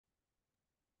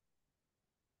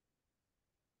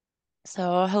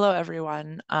Hello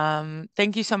everyone.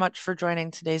 Thank you so much for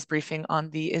joining today's briefing on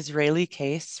the Israeli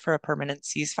case for a permanent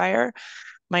ceasefire.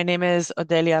 My name is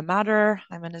Odelia Matter.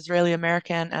 I'm an Israeli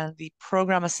American and the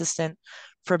program assistant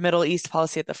for Middle East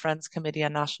policy at the Friends Committee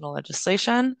on National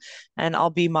Legislation, and I'll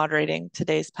be moderating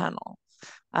today's panel.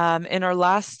 In our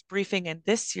last briefing in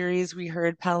this series, we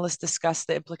heard panelists discuss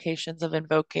the implications of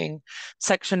invoking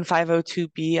Section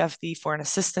 502B of the Foreign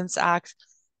Assistance Act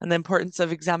and the importance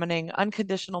of examining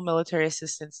unconditional military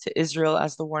assistance to Israel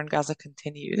as the war in Gaza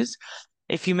continues.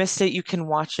 If you missed it, you can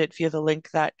watch it via the link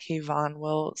that Kayvon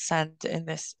will send in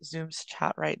this Zoom's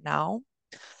chat right now.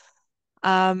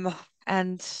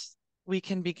 And we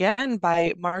can begin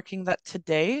by marking that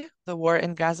today, the war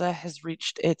in Gaza has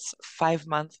reached its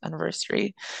 5-month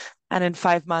anniversary. And in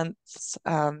 5 months,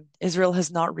 Israel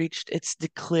has not reached its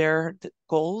declared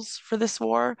goals for this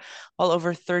war, while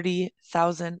over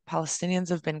 30,000 Palestinians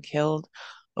have been killed,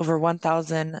 over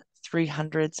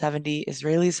 1,370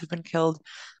 Israelis have been killed,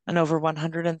 and over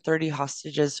 130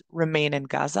 hostages remain in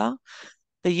Gaza.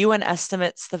 The UN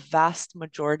estimates the vast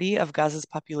majority of Gaza's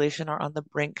population are on the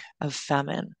brink of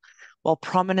famine, while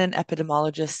prominent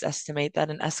epidemiologists estimate that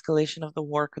an escalation of the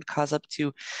war could cause up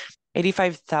to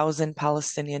 85,000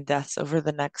 Palestinian deaths over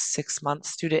the next 6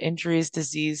 months due to injuries,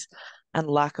 disease, and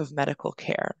lack of medical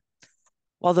care.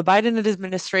 While the Biden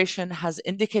administration has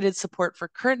indicated support for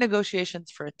current negotiations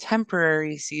for a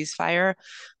temporary ceasefire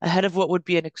ahead of what would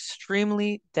be an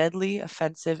extremely deadly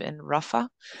offensive in Rafah,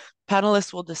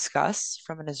 panelists will discuss,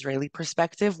 from an Israeli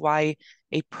perspective, why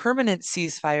a permanent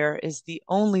ceasefire is the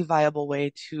only viable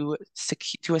way to a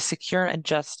secure and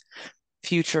just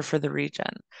future for the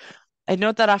region. I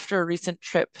note that after a recent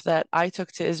trip that I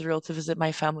took to Israel to visit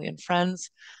my family and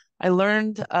friends, I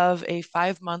learned of a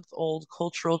 5-month-old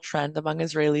cultural trend among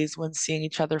Israelis when seeing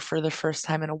each other for the first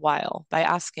time in a while by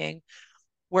asking,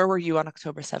 "Where were you on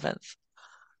October 7th?"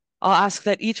 I'll ask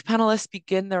that each panelist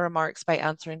begin their remarks by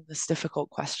answering this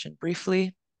difficult question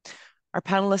briefly. Our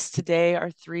panelists today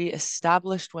are three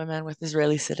established women with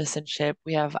Israeli citizenship.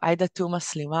 We have Aida Touma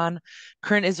Sliman,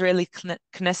 current Israeli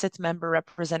Knesset member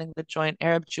representing the joint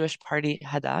Arab-Jewish party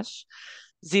Hadash,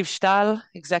 Ziv Shtal,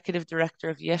 executive director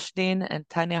of Yesh Din, and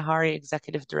Tanya Hari,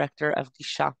 executive director of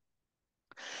Gisha.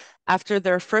 After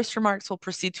their first remarks, we'll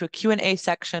proceed to a Q&A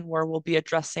section where we'll be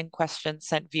addressing questions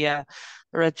sent via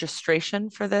the registration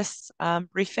for this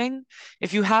briefing.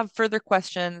 If you have further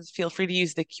questions, feel free to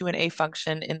use the Q&A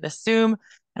function in the Zoom,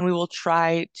 and we will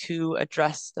try to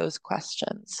address those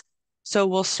questions. So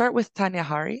we'll start with Tanya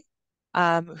Hari,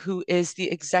 who is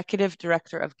the executive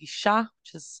director of Gisha,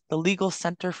 which is the Legal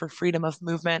Center for Freedom of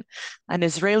Movement, an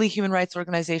Israeli human rights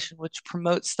organization which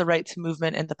promotes the right to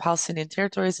movement in the Palestinian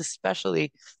territories,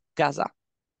 especially Gaza.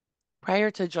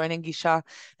 Prior to joining Gisha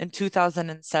in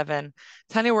 2007,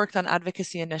 Tanya worked on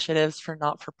advocacy initiatives for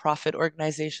not-for-profit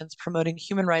organizations promoting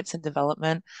human rights and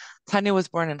development. Tanya was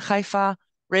born in Haifa,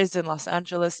 raised in Los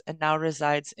Angeles, and now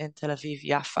resides in Tel Aviv,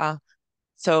 Yafa.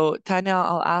 So, Tanya,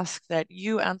 I'll ask that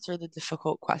you answer the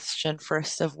difficult question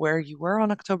first of where you were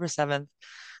on October 7th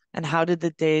and how did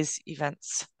the day's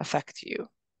events affect you?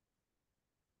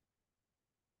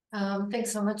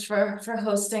 Thanks so much for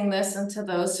hosting this and to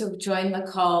those who've joined the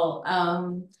call.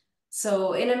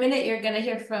 So in a minute, you're going to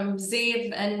hear from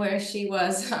Ziv and where she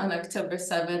was on October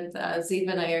 7th. Ziv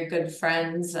and I are good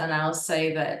friends, and I'll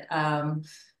say that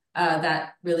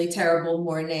that really terrible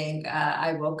morning,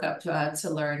 I woke up to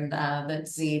learn that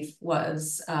Ziv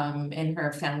was in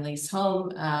her family's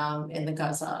home in the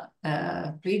Gaza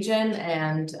region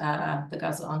and the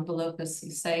Gaza envelope, as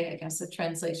you say, I guess a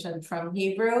translation from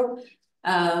Hebrew.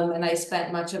 And I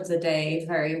spent much of the day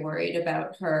very worried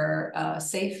about her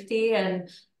safety and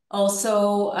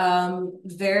also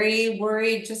very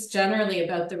worried just generally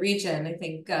about the region. I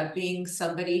think being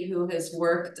somebody who has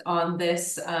worked on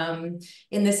this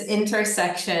in this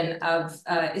intersection of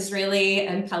Israeli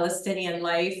and Palestinian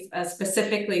life,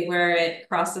 specifically where it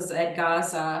crosses at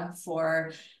Gaza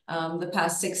for the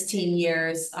past 16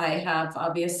 years, I have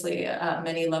obviously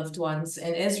many loved ones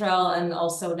in Israel and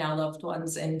also now loved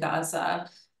ones in Gaza.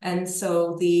 And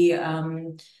so the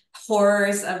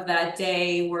horrors of that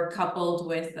day were coupled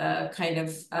with a kind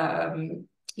of,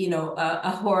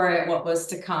 a horror at what was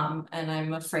to come. And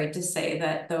I'm afraid to say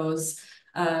that those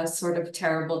sort of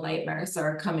terrible nightmares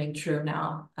are coming true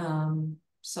now.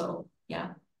 So,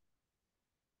 yeah.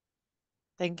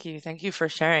 Thank you. Thank you for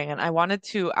sharing. And I wanted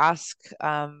to ask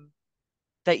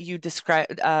that you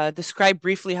describe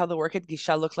briefly how the work at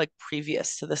Gisha looked like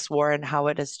previous to this war and how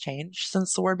it has changed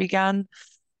since the war began.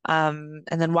 And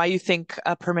then why you think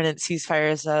a permanent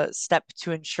ceasefire is a step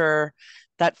to ensure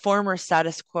that former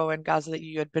status quo in Gaza that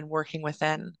you had been working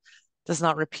within does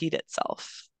not repeat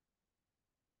itself.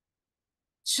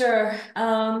 Sure.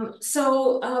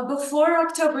 Before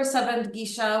October 7th,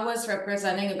 Gisha was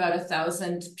representing about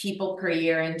 1,000 people per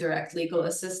year in direct legal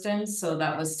assistance. So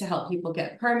that was to help people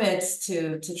get permits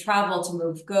to travel, to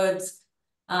move goods.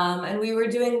 And we were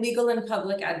doing legal and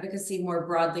public advocacy more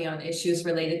broadly on issues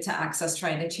related to access,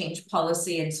 trying to change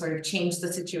policy and sort of change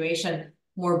the situation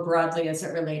more broadly as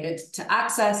it related to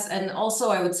access. And also,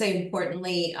 I would say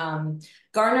importantly,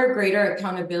 garner greater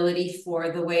accountability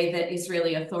for the way that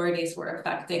Israeli authorities were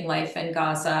affecting life in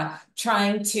Gaza,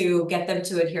 trying to get them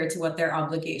to adhere to what their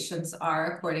obligations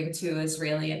are according to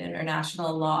Israeli and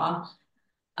international law.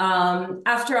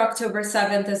 After October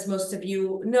 7th, as most of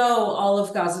you know, all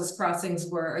of Gaza's crossings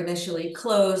were initially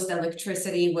closed.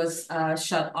 Electricity was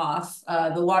shut off.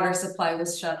 The water supply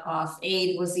was shut off.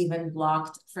 Aid was even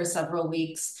blocked for several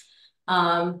weeks.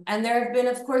 And there have been,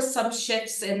 of course, some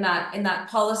shifts in that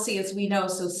policy, as we know.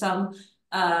 So some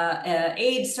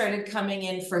aid started coming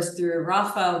in first through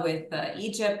Rafah with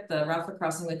Egypt, the Rafah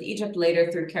crossing with Egypt,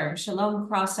 later through Kerem Shalom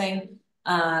crossing.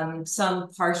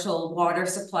 Some partial water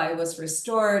supply was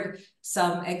restored.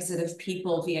 Some exit of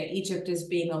people via Egypt is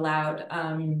being allowed,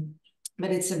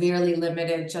 but it's severely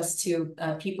limited just to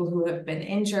people who have been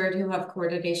injured, who have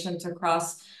coordination to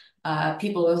cross,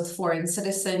 people with foreign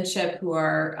citizenship who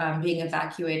are being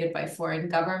evacuated by foreign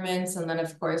governments. And then,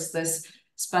 of course, this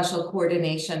special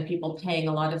coordination, people paying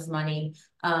a lot of money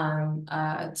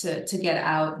to get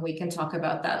out. We can talk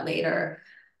about that later.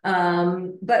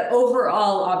 But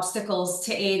overall, obstacles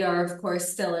to aid are, of course,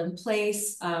 still in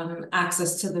place.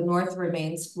 Access to the north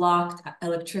remains blocked.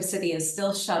 Electricity is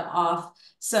still shut off.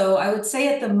 So I would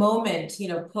say at the moment,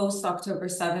 post October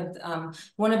 7th,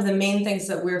 one of the main things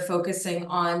that we're focusing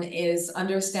on is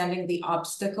understanding the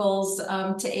obstacles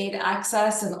to aid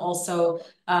access, and also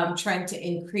trying to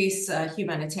increase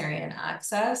humanitarian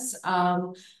access.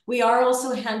 We are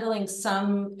also handling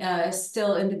some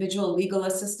still individual legal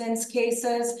assistance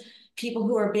cases, people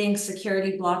who are being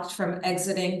security blocked from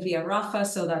exiting via Rafah,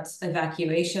 so that's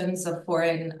evacuations of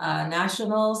foreign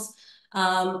nationals.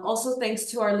 Also, thanks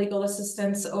to our legal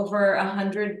assistance, over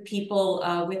 100 people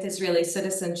with Israeli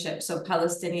citizenship, so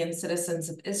Palestinian citizens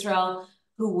of Israel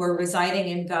who were residing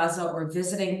in Gaza or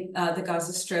visiting the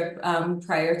Gaza Strip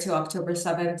prior to October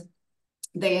 7th.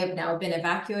 They have now been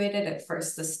evacuated. At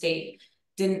first, the state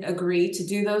didn't agree to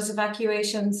do those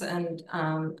evacuations, and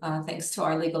thanks to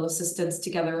our legal assistance,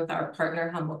 together with our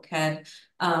partner Hamoked,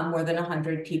 more than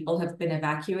 100 people have been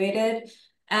evacuated.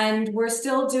 And we're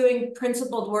still doing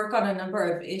principled work on a number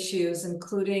of issues,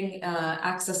 including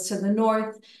access to the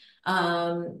north,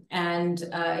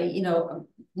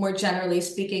 more generally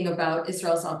speaking about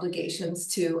Israel's obligations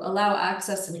to allow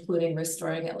access, including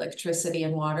restoring electricity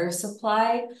and water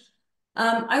supply.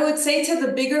 I would say to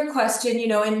the bigger question,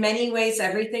 in many ways,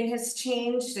 everything has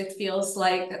changed. It feels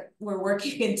like we're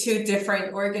working in two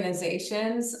different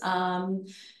organizations.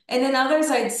 And in others,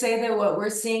 I'd say that what we're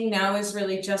seeing now is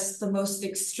really just the most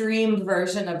extreme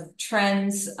version of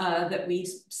trends that we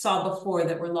saw before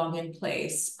that were long in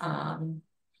place.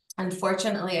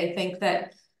 Unfortunately, I think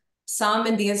that some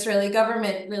in the Israeli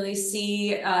government really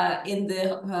see in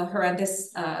the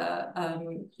horrendous,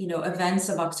 events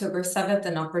of October 7th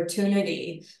an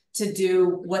opportunity to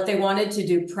do what they wanted to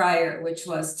do prior, which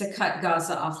was to cut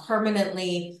Gaza off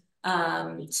permanently,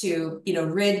 to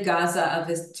rid Gaza of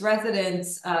its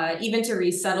residents, even to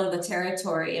resettle the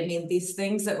territory. I mean, these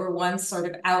things that were once sort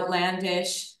of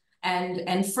outlandish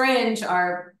and fringe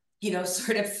are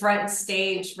sort of front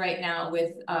stage right now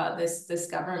with this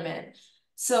government.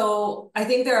 So I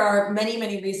think there are many,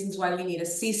 many reasons why we need a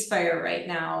ceasefire right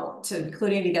now,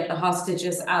 including to get the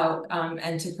hostages out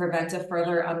and to prevent a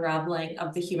further unraveling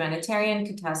of the humanitarian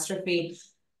catastrophe.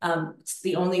 It's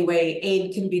the only way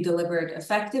aid can be delivered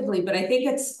effectively. But I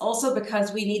think it's also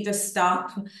because we need to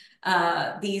stop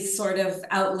these sort of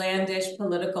outlandish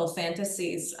political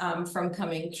fantasies from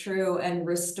coming true and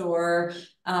restore,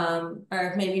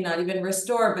 or maybe not even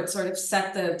restore, but sort of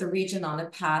set the region on a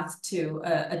path to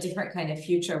a different kind of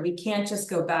future. We can't just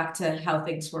go back to how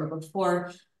things were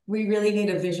before. We really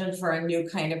need a vision for a new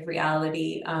kind of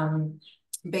reality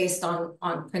based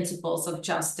on principles of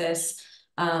justice,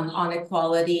 on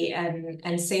equality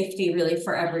and safety, really,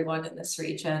 for everyone in this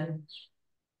region.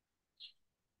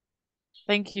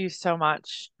 Thank you so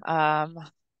much.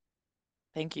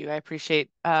 Thank you. I appreciate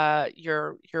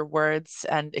your words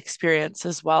and experience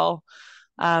as well.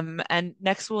 And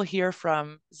next we'll hear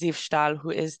from Ziv Shtal,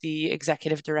 who is the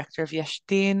executive director of Yesh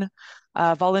Din,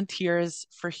 Volunteers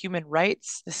for Human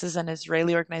Rights. This is an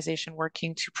Israeli organization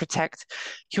working to protect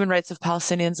human rights of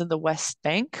Palestinians in the West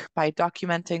Bank by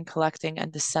documenting, collecting,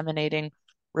 and disseminating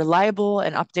reliable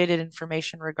and updated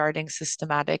information regarding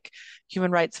systematic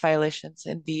human rights violations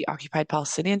in the occupied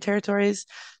Palestinian territories.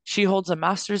 She holds a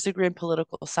master's degree in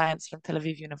political science from Tel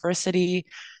Aviv University.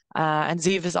 And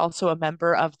Ziv is also a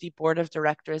member of the board of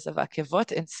directors of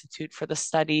Akivot Institute for the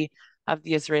Study of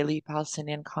the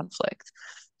Israeli-Palestinian conflict.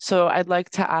 So I'd like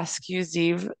to ask you,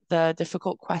 Ziv, the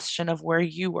difficult question of where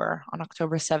you were on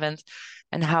October 7th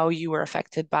and how you were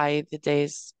affected by the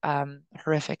day's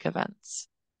horrific events.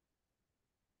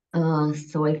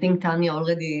 So I think Tanya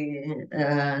already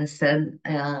said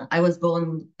I was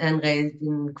born and raised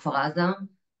in Kfar Aza,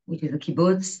 which is a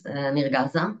kibbutz near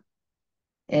Gaza.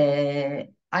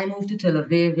 I moved to Tel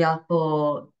Aviv,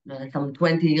 Yafo, some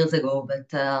 20 years ago,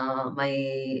 but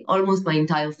almost my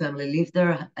entire family lives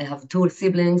there. I have two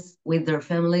siblings with their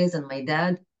families and my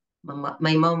dad.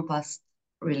 My mom passed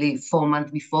really 4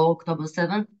 months before October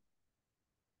 7th.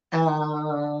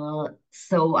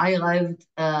 So I arrived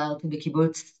to the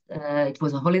kibbutz. It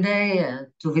was a holiday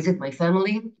to visit my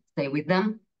family, stay with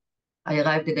them. I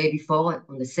arrived the day before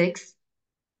on the 6th,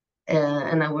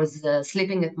 and I was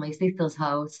sleeping at my sister's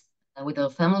house with her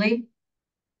family.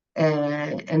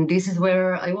 And this is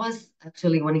where I was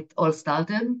actually when it all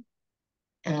started.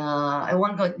 I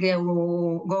won't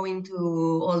go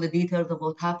into all the details of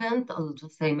what happened. I'll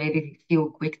just say maybe a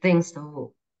few quick things.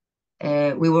 So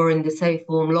we were in the safe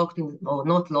room, locked in, or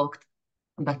not locked,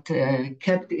 but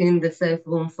kept in the safe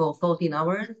room for 14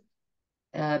 hours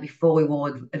before we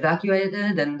were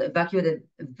evacuated, and evacuated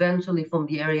eventually from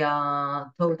the area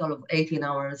a total of 18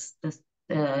 hours just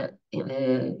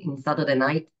in Saturday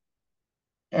night.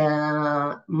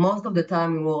 Most of the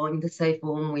time we were in the safe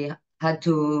room. We had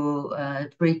to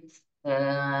treat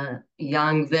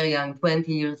young, very young,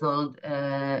 20 years old,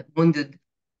 wounded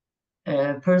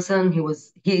person.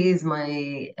 He is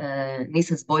my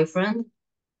niece's boyfriend,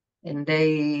 and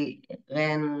they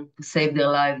ran to save their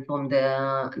lives from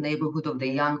the neighborhood of the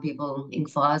young people in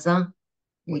Kfar Aza,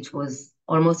 which was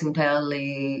almost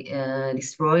entirely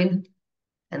destroyed.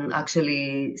 And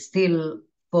actually, still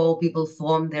 4 people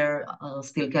from there are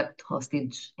still kept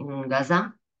hostage in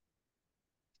Gaza.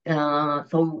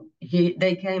 So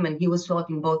they came and he was shot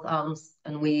in both arms,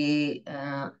 and we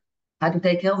had to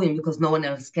take care of him because no one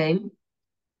else came.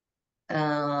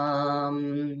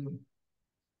 And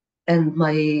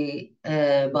my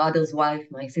brother's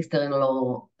wife, my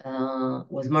sister-in-law,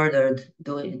 was murdered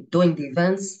during the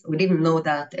events. We didn't know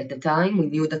that at the time. We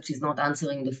knew that she's not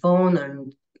answering the phone and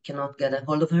we cannot get a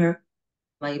hold of her.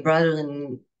 My brother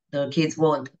and their kids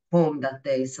weren't home that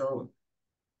day, so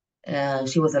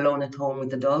she was alone at home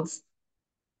with the dogs.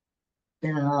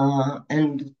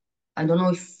 And I don't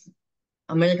know if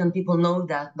American people know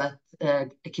that, but the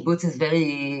kibbutz is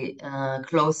very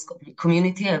close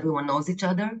community. Everyone knows each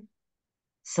other.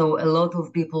 So a lot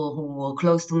of people who were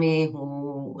close to me,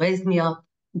 who raised me up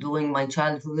during my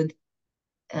childhood,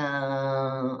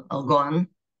 are gone.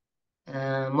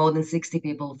 More than 60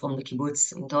 people from the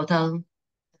kibbutz in total.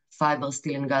 5 are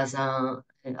still in Gaza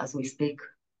as we speak.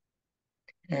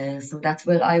 So that's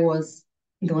where I was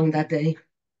during that day.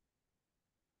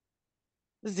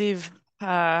 Ziv,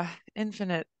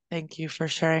 infinite thank you for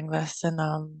sharing this. And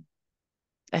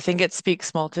I think it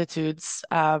speaks multitudes.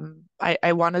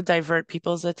 I want to divert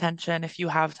people's attention if you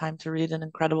have time to read an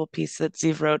incredible piece that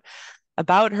Ziv wrote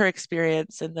about her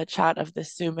experience in the chat of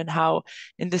this Zoom and how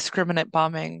indiscriminate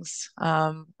bombings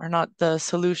are not the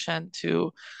solution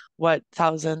to what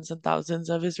thousands and thousands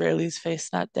of Israelis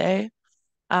faced that day.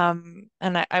 And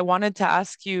I wanted to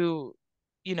ask you,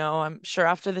 I'm sure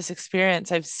after this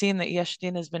experience, I've seen that Yesh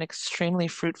Din has been extremely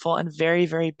fruitful and very,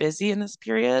 very busy in this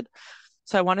period.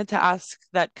 So I wanted to ask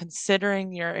that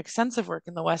considering your extensive work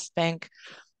in the West Bank,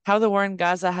 how the war in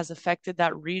Gaza has affected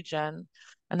that region,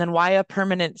 and then why a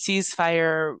permanent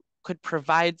ceasefire could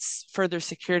provide further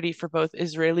security for both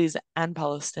Israelis and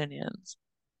Palestinians.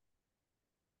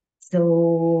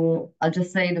 So I'll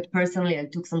just say that personally, I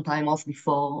took some time off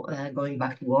before going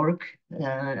back to work.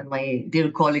 And my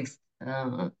dear colleagues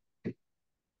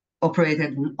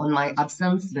operated on my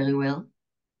absence very well.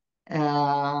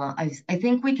 I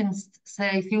think we can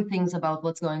say a few things about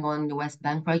what's going on in the West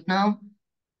Bank right now.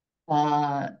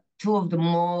 Two of the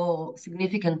more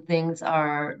significant things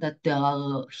are that there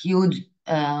are huge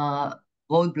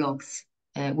roadblocks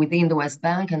within the West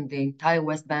Bank, and the entire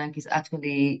West Bank is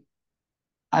actually,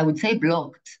 I would say,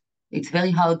 blocked. It's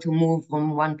very hard to move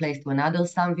from one place to another.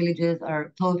 Some villages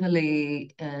are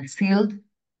totally sealed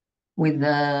with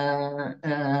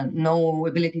no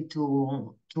ability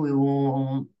to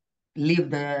leave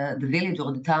the village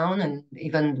or the town and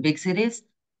even the big cities.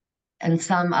 And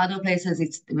some other places,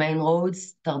 it's the main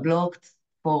roads that are blocked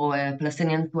for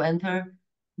Palestinians to enter.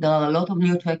 There are a lot of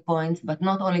new checkpoints, but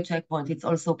not only checkpoints, it's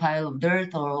also pile of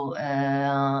dirt or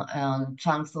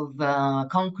chunks of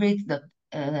concrete that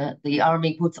the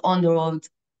army puts on the roads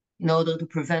in order to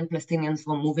prevent Palestinians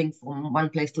from moving from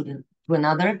one place to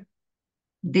another.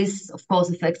 This, of course,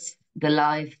 affects the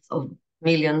lives of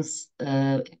millions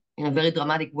in a very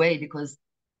dramatic way, because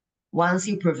once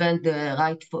you prevent the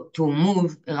right to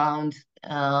move around,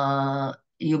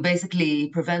 you basically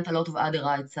prevent a lot of other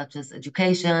rights, such as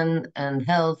education and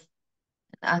health,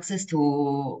 access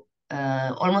to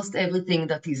almost everything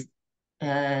that is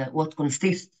what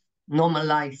constitutes normal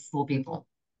life for people.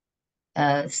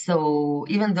 So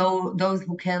even though those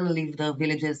who can leave their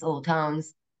villages or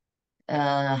towns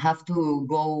have to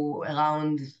go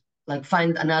around, like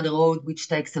find another road, which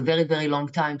takes a very, very long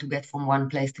time to get from one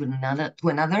place to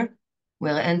another.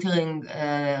 We're entering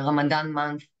Ramadan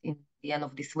month in the end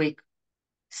of this week.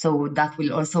 So that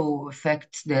will also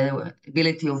affect the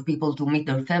ability of people to meet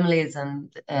their families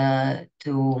and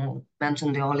to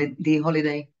mention the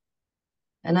holiday.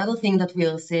 Another thing that we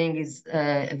are seeing is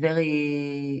a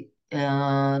very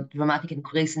dramatic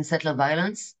increase in settler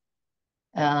violence.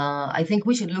 I think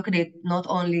we should look at it not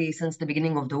only since the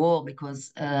beginning of the war,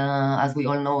 because as we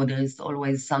all know, there is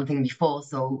always something before.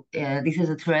 So this is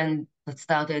a trend that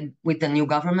started with the new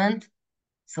government.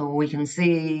 So we can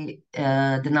see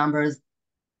the numbers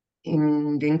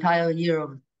in the entire year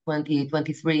of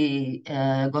 2023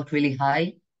 got really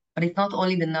high. But it's not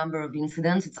only the number of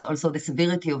incidents, it's also the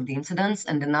severity of the incidents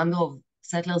and the number of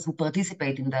settlers who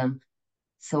participate in them.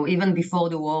 So even before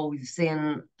the war, we've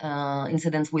seen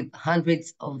incidents with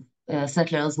hundreds of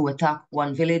settlers who attack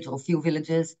one village or few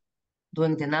villages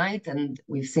during the night. And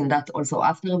we've seen that also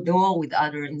after the war with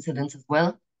other incidents as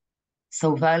well.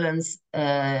 So violence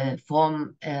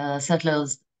from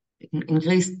settlers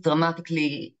increased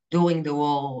dramatically during the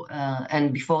war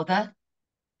and before that,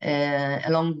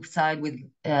 alongside with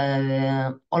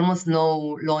almost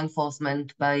no law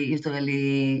enforcement by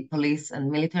Israeli police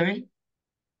and military.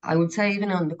 I would say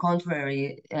even on the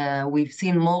contrary, we've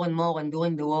seen more and more, and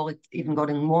during the war it's even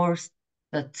gotten worse,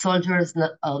 that soldiers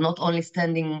are not only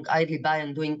standing idly by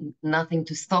and doing nothing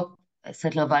to stop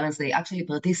settler violence, they actually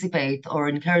participate or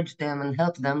encourage them and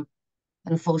help them.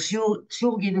 And for sure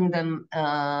giving them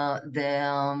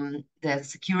the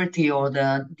security or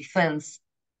the defense,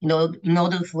 in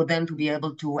order for them to be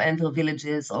able to enter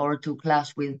villages or to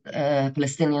clash with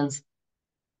Palestinians.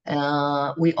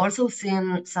 We also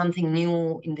seen something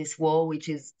new in this war, which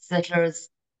is settlers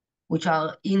which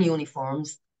are in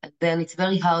uniforms. And then it's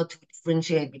very hard to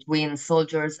differentiate between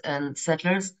soldiers and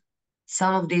settlers.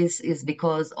 Some of this is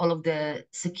because all of the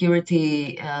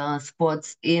security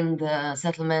squads in the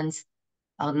settlements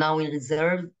are now in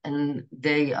reserve, and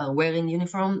they are wearing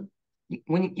uniforms,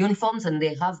 and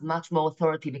they have much more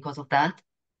authority because of that.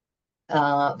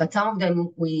 But some of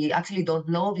them we actually don't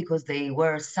know, because they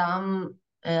wear some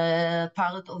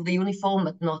part of the uniform,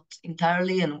 but not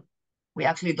entirely. And we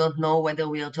actually don't know whether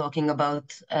we are talking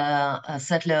about a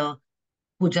settler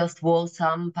who just wore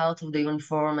some part of the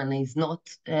uniform and is not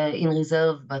in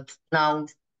reserve, but now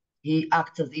he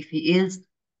acts as if he is.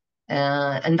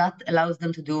 And that allows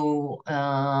them to do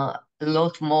a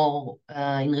lot more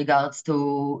in regards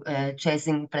to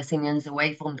chasing Palestinians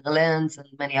away from their lands and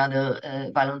many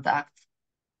other violent acts.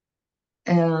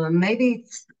 Maybe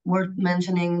it's worth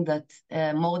mentioning that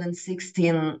more than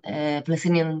 16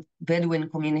 Palestinian Bedouin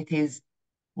communities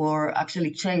were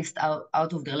actually chased out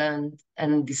of their land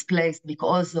and displaced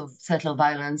because of settler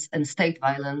violence and state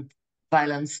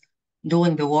violence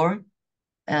during the war.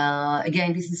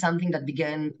 Again, this is something that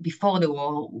began before the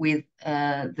war with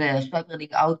the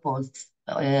shepherding outposts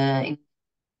in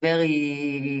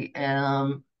very,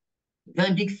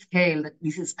 very big scale.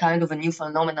 This is kind of a new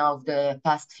phenomenon of the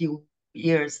past few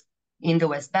years in the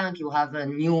West Bank. You have a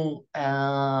new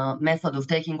method of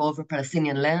taking over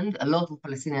Palestinian land, a lot of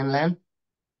Palestinian land,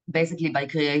 basically by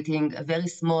creating a very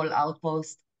small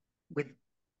outpost with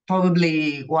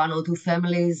probably one or two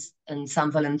families and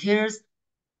some volunteers,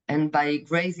 and by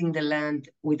grazing the land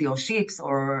with your sheep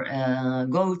or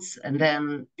goats. And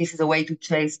then this is a way to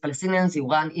chase Palestinians. You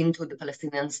run into the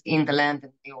Palestinians in the land,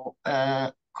 and you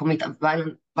commit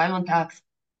violent acts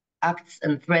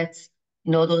and threats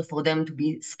in order for them to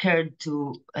be scared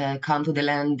to come to the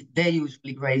land they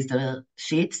usually graze their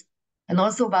sheep. And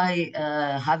also by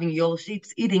having your sheep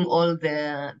eating all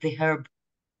the herb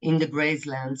in the grazed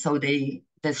land, so the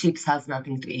sheep has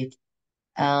nothing to eat.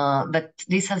 But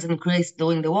this has increased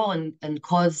during the war and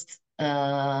caused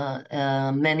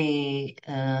many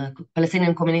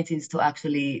Palestinian communities to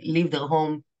actually leave their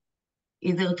home,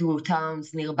 either to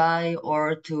towns nearby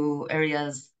or to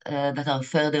areas that are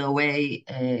further away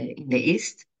in the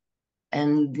east.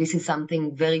 And this is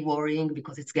something very worrying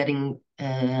because it's getting,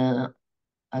 I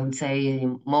would say,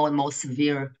 more and more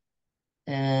severe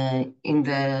during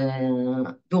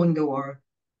the war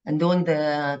and during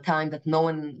the time that no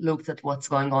one looked at what's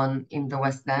going on in the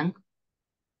West Bank.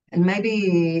 And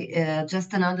maybe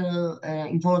just another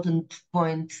important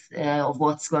point of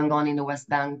what's going on in the West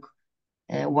Bank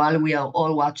while we are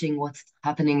all watching what's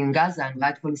happening in Gaza, and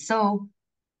rightfully so,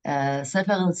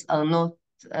 settlers are not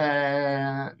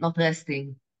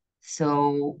resting.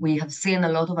 So we have seen a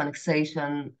lot of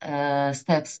annexation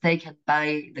steps taken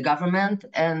by the government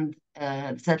and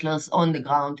settlers on the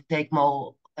ground to take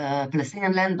more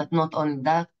Palestinian land, but not only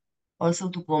that, also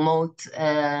to promote,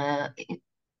 I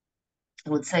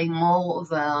would say, more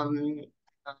of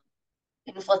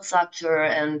infrastructure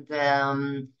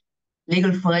and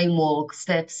legal framework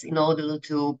steps in order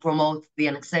to promote the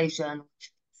annexation.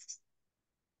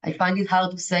 I find it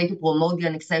hard to say to promote the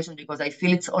annexation because I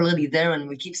feel it's already there, and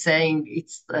we keep saying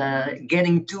it's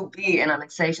getting to be an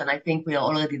annexation. I think we are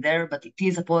already there, but it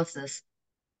is a process,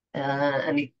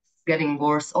 and it's getting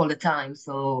worse all the time.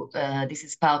 So this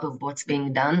is part of what's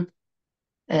being done.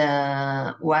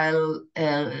 While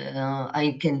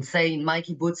I can say in my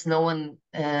kibbutz, no one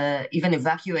even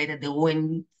evacuated the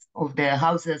ruins of the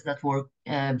houses that were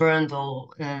burned or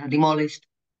demolished,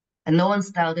 and no one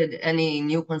started any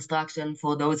new construction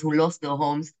for those who lost their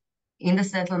homes. In the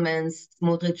settlements,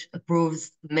 Smotrich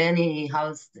approves many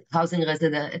housing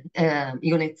resident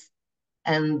units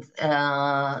and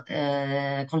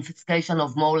confiscation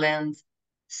of more land,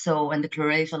 and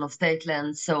declaration of state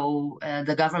land. So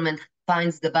the government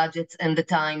finds the budget and the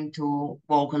time to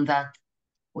work on that,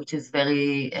 which is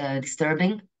very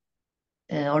disturbing.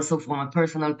 Also from a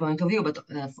personal point of view, but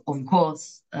of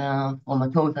course from a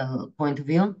total point of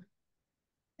view.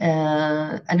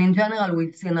 And in general,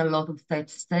 we've seen a lot of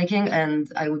steps taking,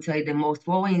 and I would say the most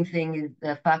worrying thing is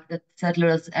the fact that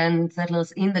settlers in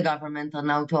the government are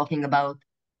now talking about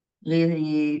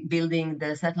really building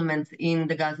the settlements in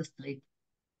the Gaza Strip,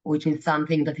 which is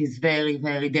something that is very,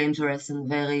 very dangerous and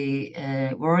very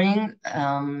worrying.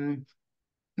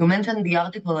 You mentioned the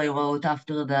article I wrote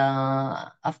after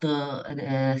the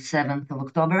 7th of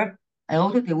October. I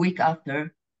wrote it a week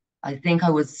after. I think I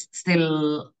was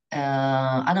still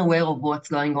unaware of what's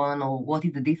going on or what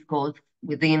is the discourse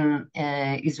within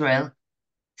Israel.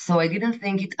 So I didn't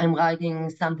think I'm writing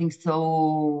something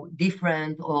so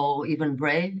different or even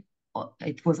brave.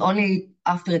 It was only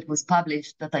after it was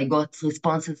published that I got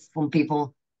responses from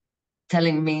people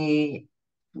telling me,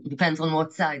 depends on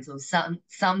what side. So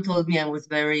some told me I was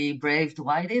very brave to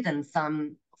write it, and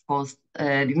some, of course,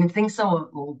 didn't think so,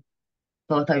 or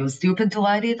thought I was stupid to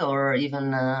write it, or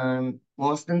even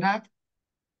worse than that.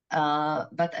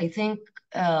 But I think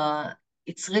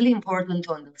it's really important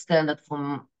to understand that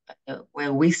from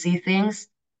where we see things,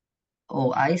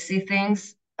 or I see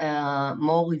things,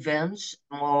 more revenge,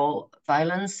 more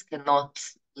violence cannot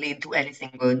lead to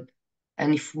anything good.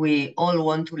 And if we all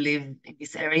want to live in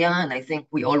this area, and I think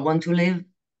we all want to live,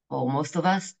 or most of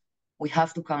us, we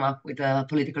have to come up with a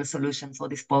political solution for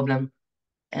this problem.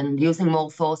 And using more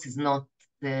force is not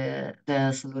the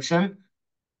solution.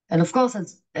 And of course,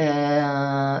 as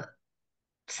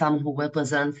some who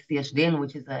represent CHDN,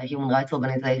 which is a human rights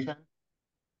organization,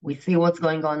 we see what's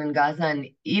going on in Gaza, and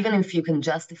even if you can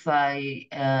justify,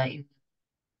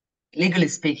 legally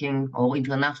speaking, or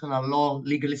international law,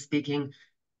 legally speaking,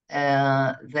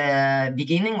 the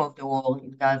beginning of the war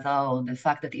in Gaza, or the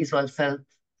fact that Israel felt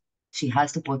she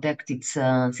has to protect its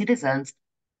citizens,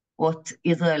 what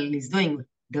Israel is doing,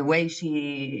 the way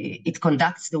it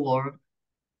conducts the war,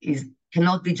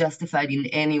 cannot be justified in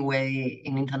any way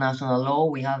in international law.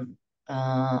 We have,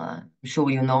 I'm sure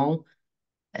you know,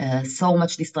 so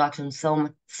much destruction, so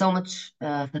much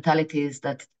fatalities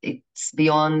that it's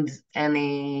beyond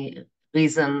any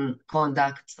reason,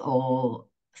 conduct, or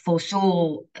for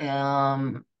sure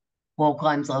war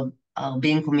crimes are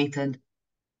being committed.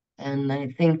 And I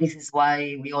think this is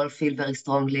why we all feel very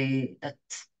strongly that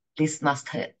this must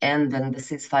end, and the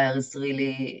ceasefire is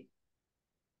really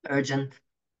urgent.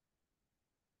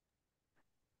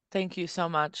 Thank you so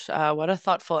much. What a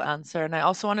thoughtful answer. And I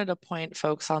also wanted to point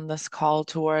folks on this call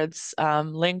towards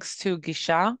links to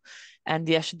Gisha and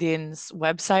Yesh Din's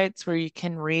websites where you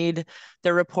can read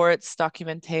the reports,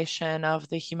 documentation of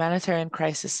the humanitarian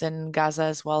crisis in Gaza,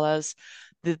 as well as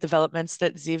the developments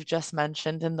that Ziv just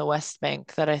mentioned in the West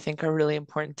Bank that I think are really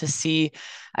important to see,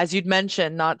 as you'd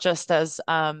mentioned, not just as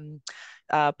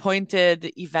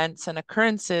pointed events and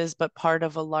occurrences, but part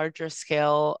of a larger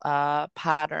scale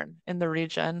pattern in the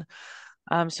region.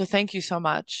 So thank you so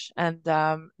much. And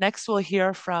next we'll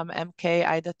hear from MK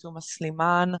Aida Tuma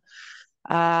Sliman,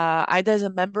 Aida is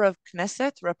a member of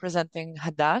Knesset representing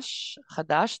Hadash,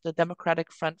 the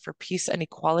Democratic Front for Peace and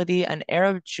Equality, an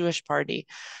Arab Jewish party.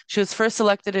 She was first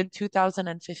elected in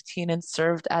 2015 and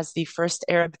served as the first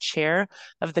Arab chair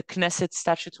of the Knesset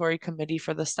Statutory Committee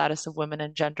for the Status of Women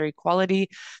and Gender Equality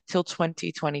till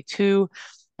 2022.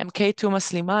 MK Tuma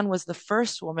Sliman was the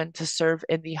first woman to serve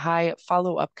in the High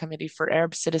Follow-Up Committee for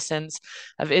Arab Citizens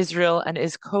of Israel and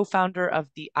is co-founder of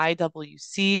the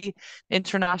IWC,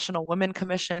 International Women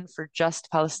Commission for Just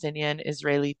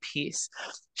Palestinian-Israeli Peace.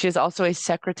 She is also a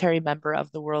secretary member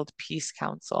of the World Peace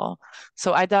Council.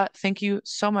 So Aida, thank you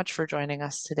so much for joining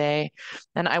us today.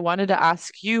 And I wanted to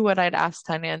ask you what I'd asked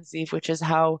Tanya and Ziv, which is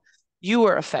how you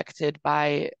were affected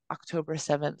by October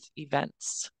 7th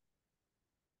events.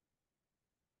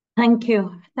 Thank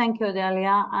you,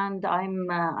 Delia. And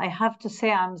I have to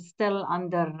say, I'm still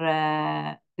under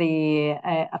the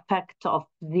effect of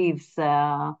Ziv's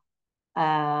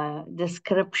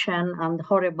description and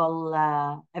horrible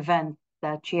event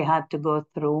that she had to go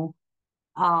through.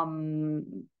 I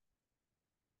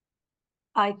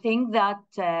think that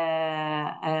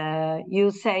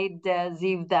you said,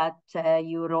 Ziv, that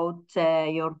you wrote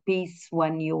your piece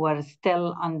when you were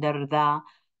still under the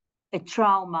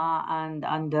trauma and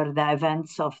under the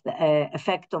events of the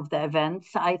effect of the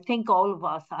events. I think all of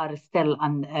us are still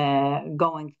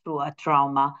going through a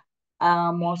trauma.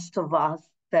 Most of us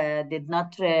did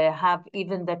not have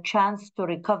even the chance to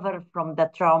recover from the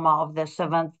trauma of the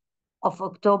 7th of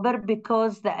October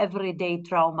because the everyday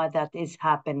trauma that is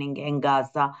happening in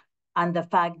Gaza and the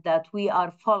fact that we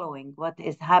are following what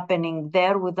is happening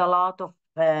there with a lot of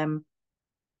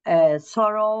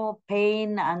sorrow,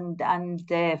 pain, and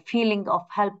feeling of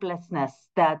helplessness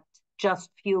that just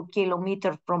few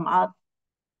kilometers from us,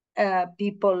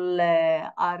 people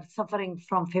are suffering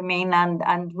from famine,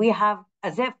 and we have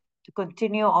as if to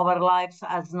continue our lives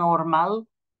as normal,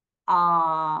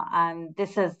 and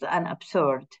this is an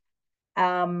absurd.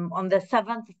 On the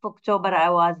 7th of October, I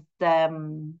was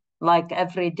like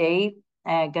every day,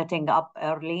 getting up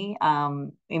early,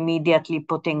 immediately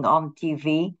putting on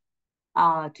TV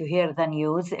to hear the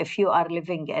news. If you are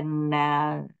living in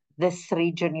this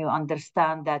region, you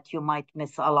understand that you might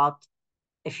miss a lot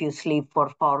if you sleep for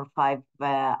 4 or 5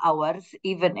 hours,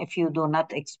 even if you do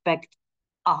not expect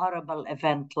a horrible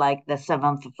event like the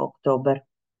 7th of October.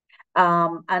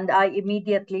 And I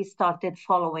immediately started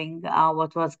following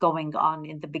what was going on.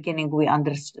 In the beginning, we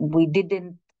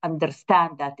didn't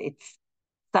understand that it's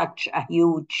such a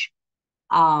huge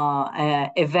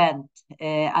event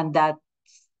and that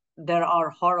there are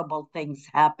horrible things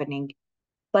happening.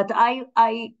 But I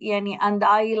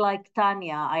like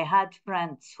Tanya, I had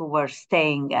friends who were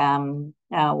staying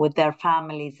with their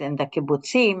families in the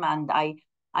kibbutzim, and I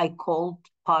called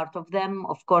part of them.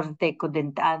 Of course, they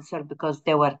couldn't answer because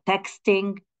they were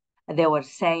texting. They were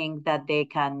saying that they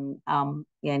can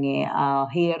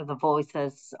hear the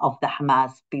voices of the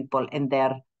Hamas people in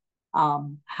their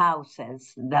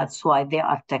houses. That's why they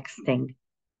are texting.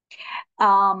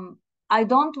 I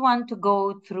don't want to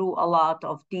go through a lot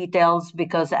of details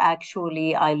because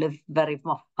actually I live very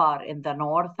far in the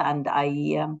north, and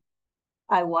I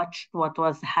watched what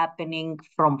was happening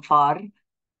from far.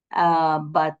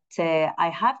 But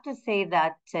I have to say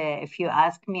that if you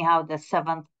ask me how the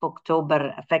 7th of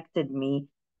October affected me,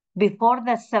 before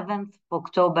the 7th of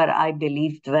October, I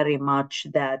believed very much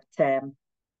that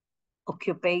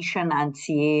occupation and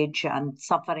siege and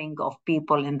suffering of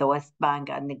people in the West Bank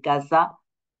and Gaza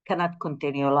cannot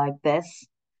continue like this,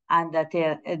 and that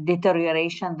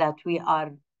deterioration that we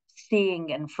are seeing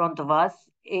in front of us,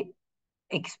 it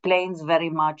explains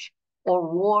very much or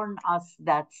warn us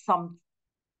that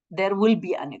there will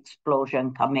be an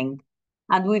explosion coming.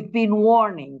 And we've been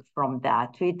warning from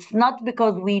that. It's not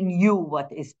because we knew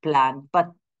what is planned,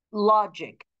 but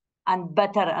logic and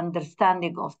better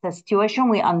understanding of the situation,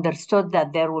 we understood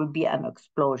that there will be an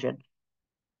explosion.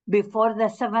 Before the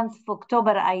 7th of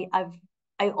October,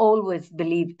 I always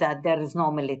believed that there is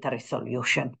no military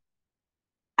solution.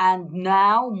 And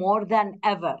now, more than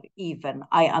ever, even,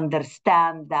 I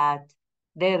understand that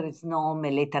there is no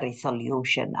military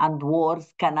solution, and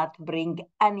wars cannot bring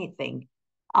anything,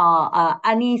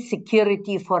 any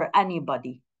security for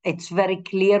anybody. It's very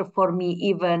clear for me,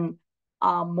 even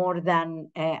more than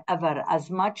ever.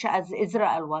 As much as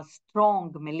Israel was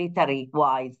strong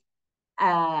military-wise,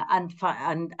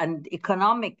 and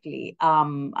economically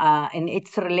in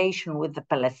its relation with the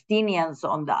Palestinians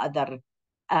on the other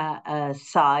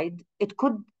side, it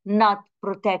could not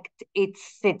protect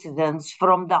its citizens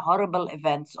from the horrible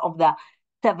events of the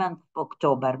 7th of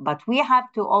October. But we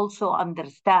have to also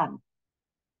understand,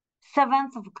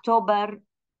 7th of October,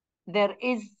 there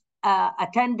is a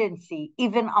tendency,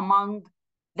 even among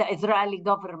the Israeli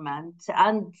government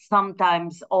and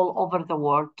sometimes all over the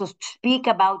world, to speak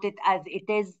about it as it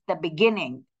is the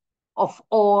beginning of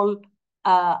all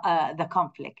the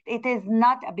conflict. It is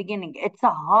not a beginning. It's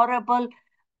a horrible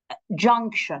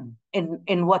junction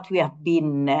in what we have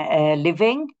been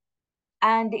living.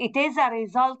 And it is a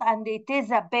result and it is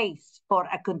a base for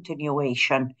a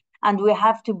continuation. And we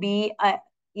have to be,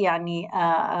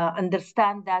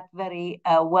 understand that very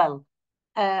well.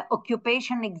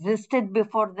 Occupation existed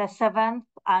before the 7th,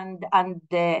 and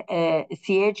the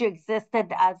siege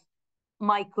existed, as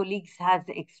my colleagues has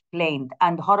explained,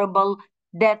 and horrible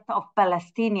death of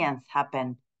Palestinians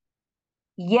happened.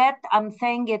 Yet I'm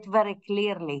saying it very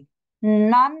clearly.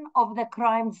 None of the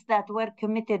crimes that were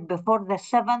committed before the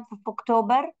 7th of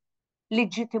October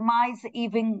legitimize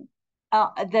even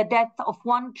the death of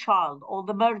one child or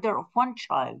the murder of one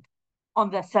child on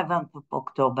the 7th of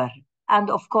October. And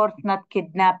of course, not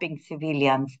kidnapping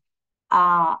civilians.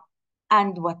 And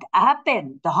what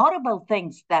happened, the horrible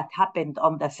things that happened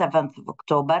on the 7th of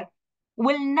October,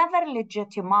 will never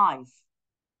legitimize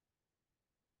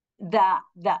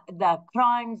the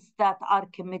crimes that are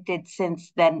committed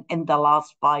since then in the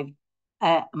last 5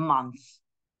 months.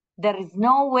 There is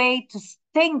no way to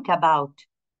think about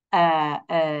that.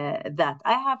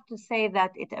 I have to say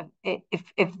that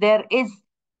if there is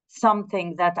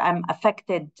something that I'm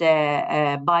affected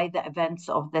by the events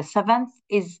of the 7th,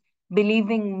 is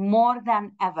believing more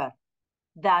than ever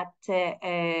that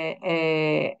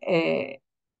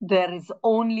there is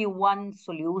only one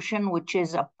solution, which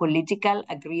is a political,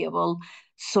 agreeable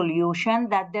solution,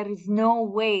 that there is no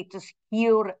way to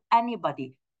secure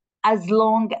anybody as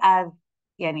long as,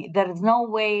 there is no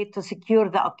way to secure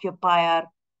the occupier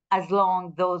as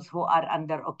long those who are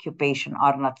under occupation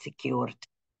are not secured.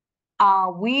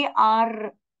 We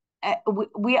are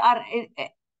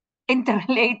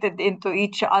interrelated into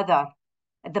each other,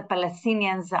 the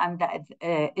Palestinians and the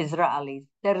Israelis.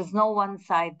 There is no one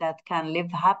side that can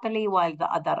live happily while the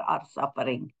other are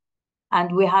suffering.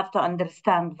 And we have to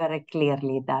understand very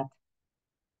clearly that.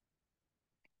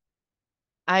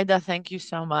 Ida, thank you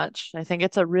so much. I think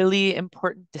it's a really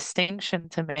important distinction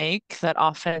to make that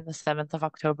often the 7th of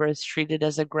October is treated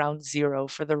as a ground zero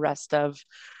for the rest of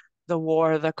the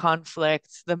war, the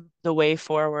conflict, the way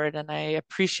forward. And I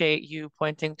appreciate you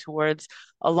pointing towards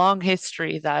a long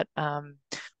history that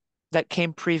that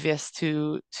came previous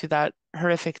to that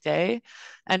horrific day.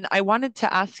 And I wanted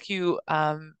to ask you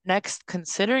next,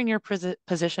 considering your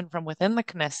position from within the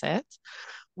Knesset,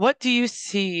 what do you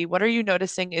see, what are you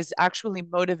noticing is actually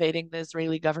motivating the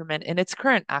Israeli government in its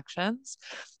current actions?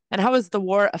 And how is the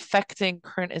war affecting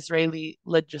current Israeli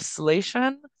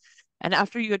legislation? And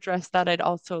after you address that, I'd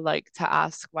also like to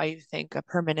ask why you think a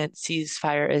permanent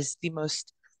ceasefire is the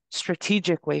most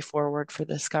strategic way forward for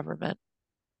this government.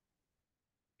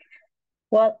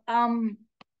 Well,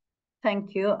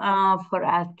 thank you for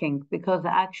asking, because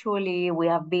actually we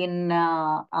have been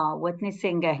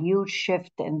witnessing a huge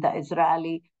shift in the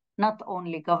Israeli, not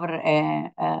only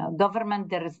government,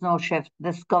 there is no shift.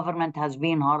 This government has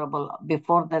been horrible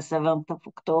before the 7th of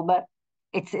October.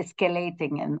 It's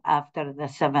escalating after the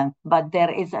 7th, but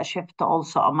there is a shift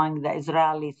also among the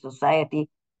Israeli society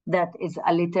that is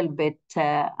a little bit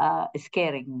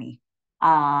scaring me.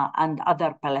 And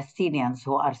other Palestinians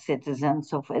who are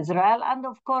citizens of Israel, and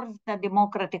of course the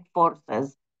democratic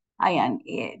forces.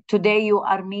 Today you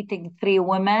are meeting 3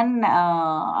 women, 2,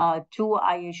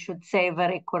 I should say,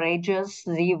 very courageous,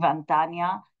 Ziv and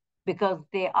Tanya, because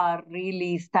they are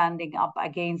really standing up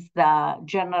against the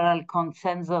general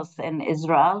consensus in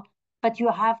Israel. But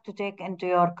you have to take into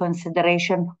your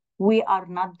consideration, we are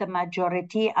not the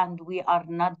majority and we are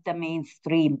not the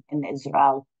mainstream in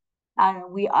Israel.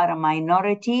 And we are a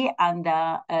minority, and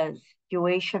the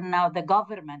situation now, the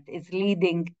government is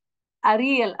leading a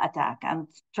real attack and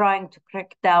trying to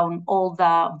crack down all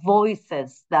the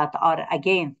voices that are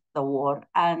against the war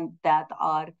and that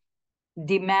are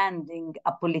demanding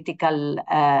a political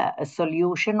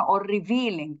solution or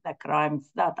revealing the crimes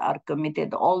that are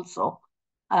committed also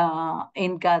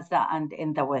in Gaza and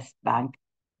in the West Bank.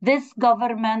 This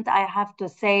government, I have to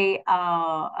say,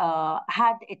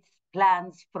 had its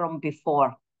plans from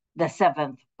before the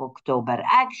 7th of October.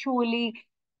 Actually,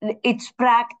 its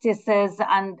practices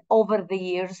and over the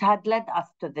years had led us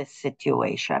to this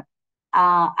situation.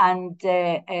 And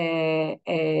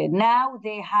now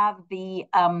they have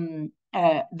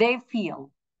they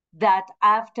feel that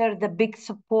after the big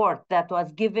support that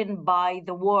was given by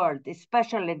the world,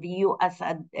 especially the US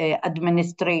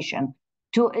administration,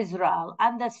 to Israel,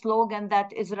 and the slogan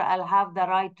that Israel have the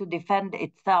right to defend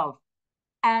itself,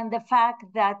 and the fact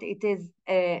that it is,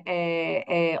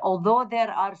 although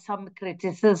there are some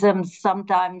criticisms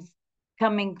sometimes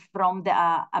coming from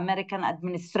the American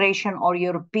administration or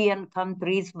European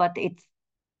countries, but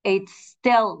it's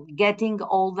still getting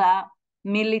all the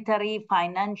military,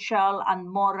 financial, and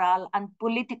moral and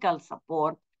political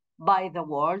support by the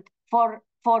world. For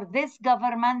this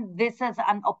government, this is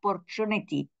an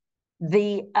opportunity.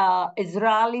 The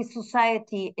Israeli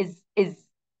society is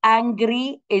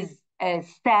angry, is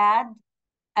sad,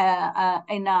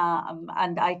 and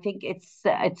I think it's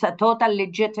a total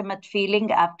legitimate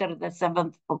feeling after the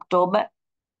 7th of October.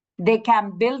 They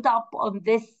can build up on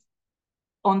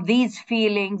these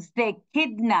feelings. They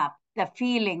kidnap the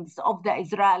feelings of the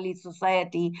Israeli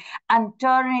society and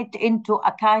turn it into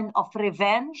a kind of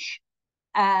revenge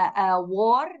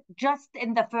war just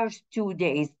in the first 2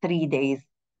 days, 3 days.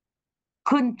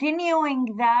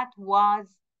 Continuing that was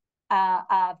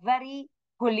a very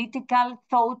political,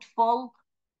 thoughtful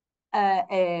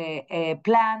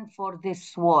plan for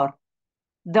this war.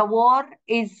 The war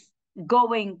is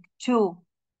going to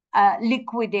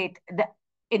liquidate,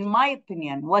 in my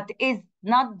opinion, what is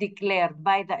not declared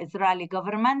by the Israeli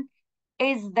government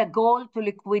is the goal to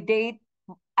liquidate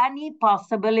any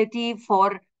possibility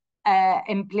for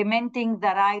implementing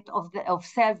the right of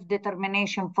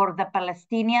self-determination for the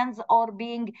Palestinians or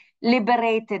being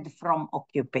liberated from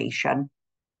occupation.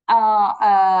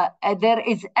 There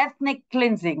is ethnic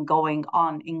cleansing going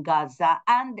on in Gaza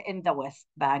and in the West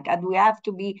Bank, and we have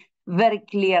to be very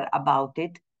clear about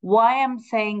it. Why I'm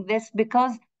saying this?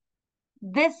 Because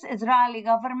this Israeli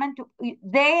government,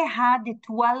 they had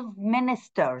 12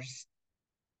 ministers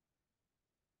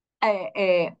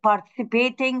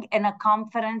participating in a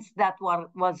conference that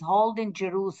was held in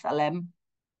Jerusalem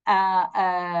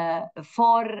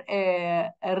for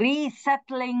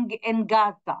resettling in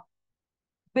Gaza,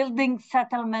 building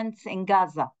settlements in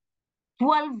Gaza.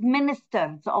 12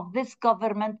 ministers of this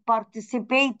government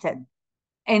participated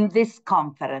in this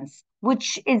conference,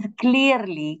 which is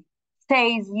clearly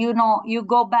says, you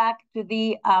go back to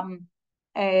the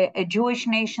Jewish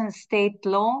nation state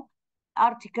law.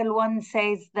 Article 1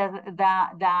 says that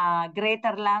the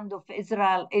greater land of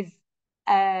Israel is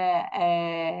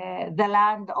the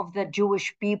land of the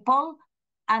Jewish people.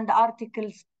 And Article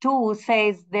 2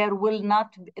 says there will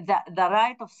not, the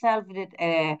right of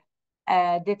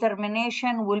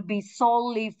self-determination will be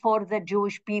solely for the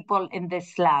Jewish people in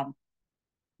this land.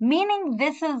 Meaning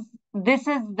this is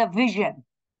the vision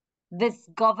this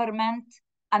government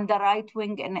and the right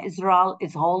wing in Israel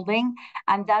is holding,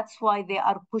 and that's why they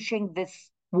are pushing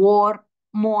this war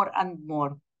more and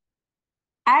more.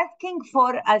 Asking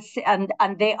for us, and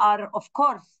they are, of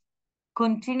course,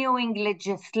 continuing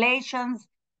legislations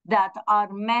that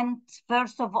are meant,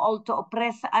 first of all, to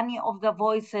oppress any of the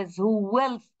voices who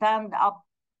will stand up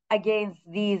against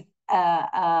these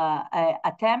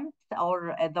attempts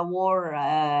or the war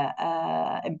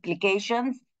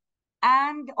implications,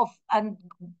 and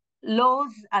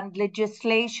laws and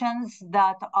legislations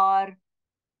that are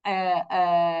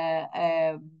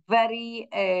very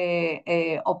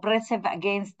oppressive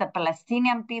against the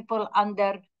Palestinian people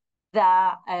under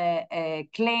the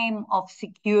claim of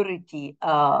security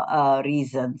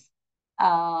reasons.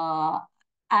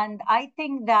 And I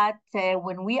think that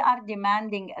when we are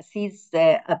demanding a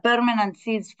permanent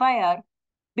ceasefire,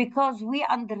 because we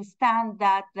understand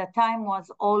that the time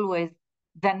was always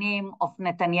the name of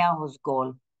Netanyahu's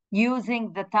goal,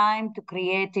 using the time to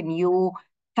create new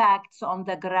facts on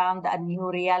the ground and new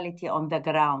reality on the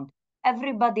ground.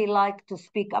 Everybody likes to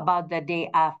speak about the day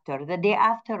after. The day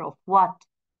after of what?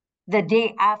 The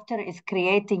day after is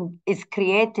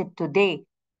created today,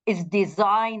 is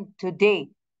designed today.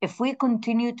 If we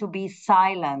continue to be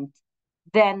silent,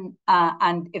 then,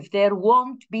 and if there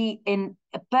won't be a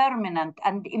permanent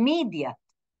and immediate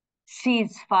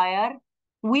ceasefire,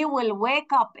 we will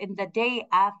wake up in the day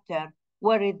after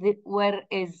where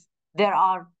there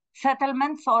are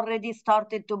settlements already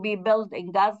started to be built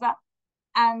in Gaza,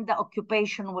 and the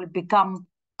occupation will become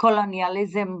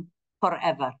colonialism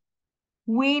forever.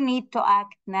 We need to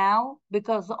act now,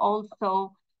 because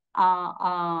also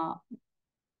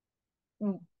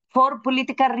for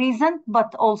political reasons,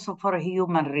 but also for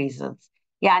human reasons.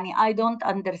 Yani, I don't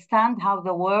understand how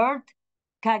the world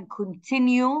can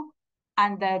continue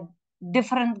and the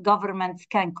different governments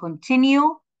can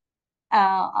continue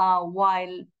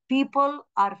while people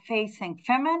are facing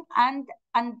famine and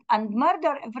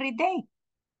murder every day.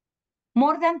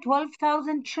 More than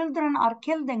 12,000 children are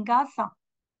killed in Gaza.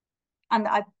 And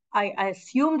I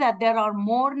assume that there are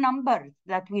more numbers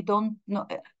that we don't know,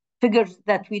 figures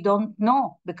that we don't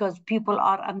know, because people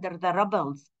are under the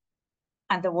rubbles.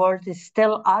 and the world is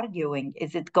still arguing,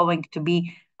 is it going to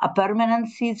be a permanent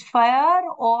ceasefire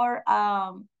or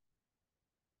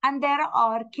and there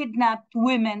are kidnapped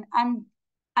women and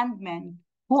men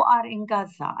who are in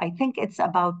Gaza. I think it's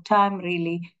about time,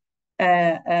 really,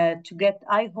 to get.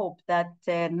 I hope that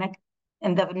in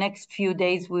the next few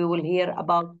days we will hear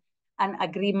about an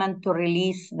agreement to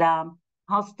release the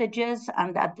hostages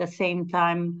and at the same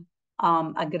time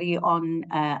agree on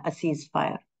a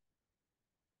ceasefire.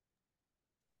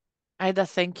 Ida,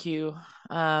 thank you.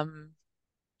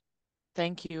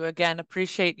 Thank you again.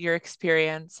 Appreciate your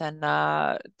experience and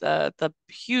the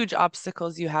huge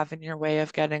obstacles you have in your way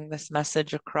of getting this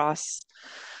message across,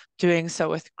 doing so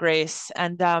with grace.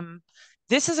 And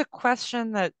this is a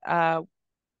question that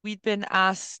we'd been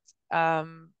asked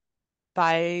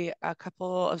by a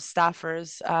couple of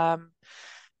staffers.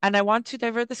 And I want to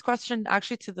divert this question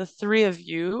actually to the three of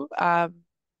you,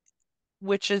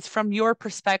 which is from your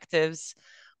perspectives,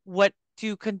 what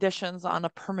do conditions on a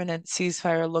permanent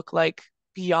ceasefire look like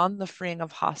beyond the freeing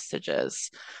of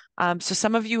hostages? So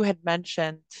some of you had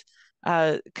mentioned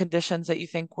conditions that you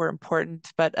think were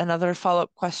important, but another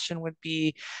follow-up question would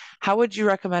be, how would you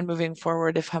recommend moving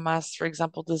forward if Hamas, for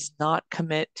example, does not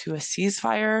commit to a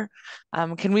ceasefire?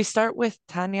 Can we start with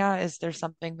Tanya? Is there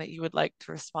something that you would like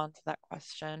to respond to that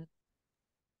question?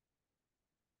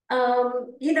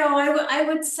 I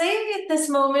would say at this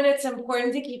moment, it's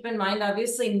important to keep in mind,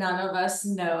 obviously, none of us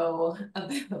know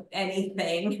about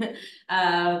anything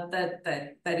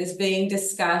that is being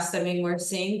discussed. I mean, we're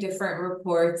seeing different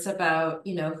reports about,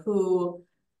 who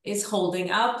is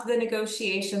holding up the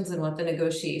negotiations and what the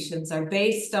negotiations are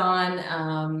based on,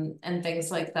 and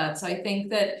things like that. So I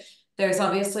think that there's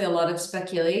obviously a lot of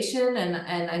speculation,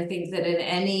 and I think that in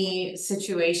any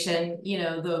situation,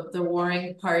 the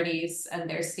warring parties and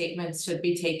their statements should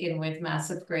be taken with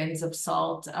massive grains of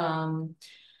salt. But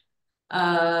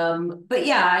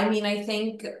yeah, I mean, I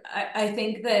think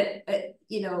that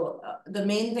the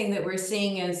main thing that we're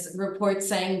seeing is reports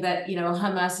saying that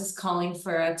Hamas is calling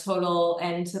for a total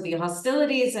end to the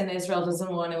hostilities, and Israel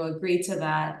doesn't want to agree to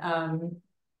that.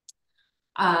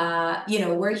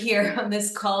 We're here on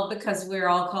this call because we're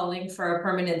all calling for a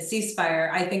permanent ceasefire.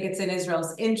 I think it's in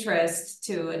Israel's interest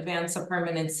to advance a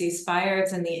permanent ceasefire.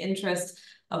 It's in the interest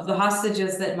of the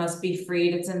hostages that must be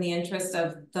freed. It's in the interest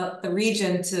of the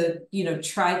region to,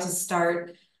 try to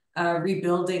start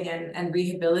rebuilding and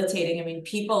rehabilitating. I mean,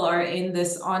 people are in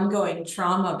this ongoing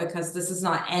trauma because this is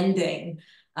not ending.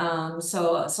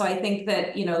 So I think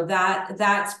that,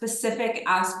 that specific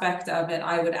aspect of it,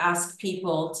 I would ask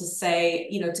people to say,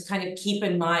 to kind of keep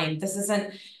in mind, this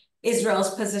isn't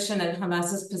Israel's position and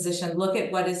Hamas's position. Look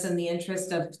at what is in the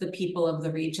interest of the people of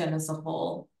the region as a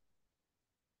whole.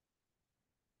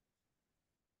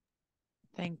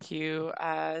 Thank you.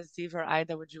 Ziv or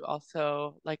Ida, would you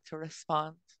also like to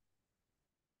respond?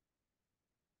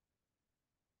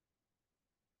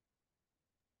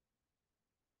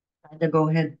 Ida, go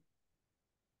ahead.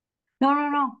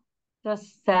 No.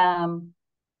 Just I'm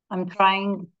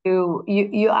trying to.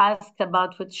 You asked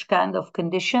about which kind of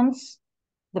conditions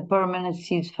the permanent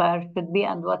ceasefire should be,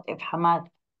 and what if Hamas.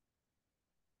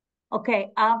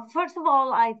 Okay. First of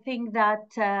all, I think that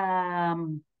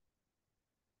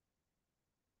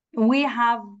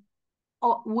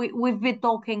we've been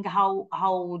talking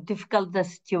how difficult the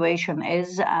situation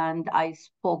is, and I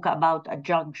spoke about a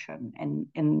junction in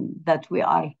that we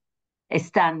are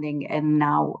standing in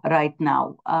right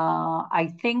now.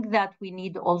 I think that we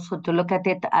need also to look at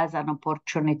it as an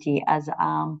opportunity, as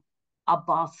a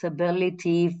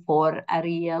possibility for a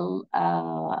real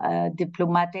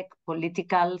diplomatic,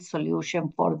 political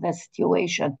solution for the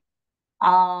situation.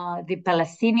 The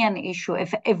Palestinian issue,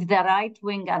 if the right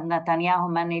wing and Netanyahu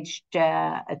managed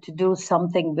to do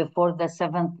something before the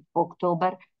 7th of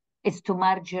October, is to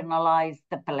marginalize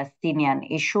the Palestinian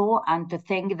issue and to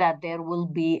think that there will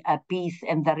be a peace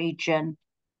in the region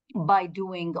by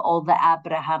doing all the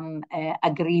Abraham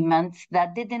agreements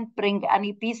that didn't bring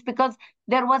any peace because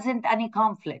there wasn't any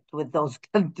conflict with those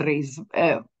countries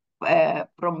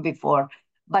from before.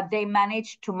 But they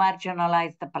managed to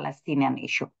marginalize the Palestinian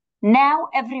issue. Now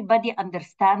everybody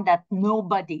understands that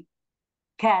nobody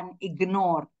can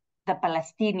ignore the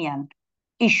Palestinian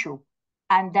issue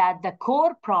and that the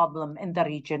core problem in the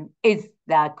region is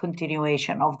the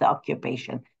continuation of the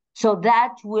occupation. So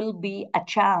that will be a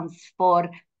chance for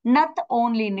not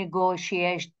only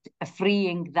negotiate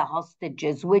freeing the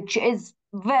hostages, which is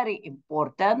very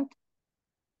important,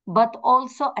 but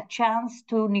also a chance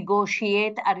to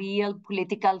negotiate a real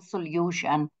political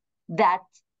solution that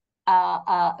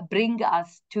bring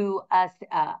us to a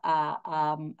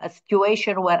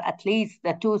situation where at least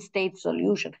the two-state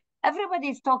solution Everybody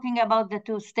is talking about the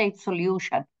two-state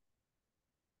solution.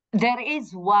 There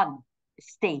is one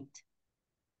state.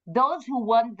 Those who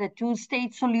want the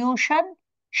two-state solution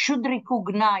should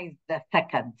recognize the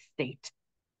second state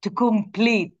to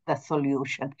complete the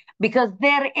solution, because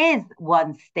there is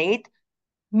one state.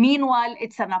 Meanwhile,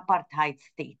 it's an apartheid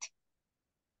state,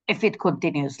 if it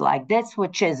continues like this,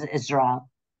 which is Israel.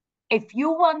 If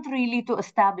you want really to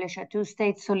establish a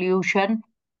two-state solution,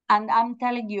 and I'm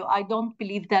telling you, I don't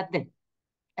believe that the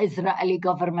Israeli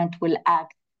government will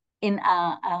act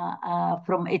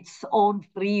from its own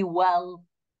free will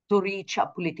to reach a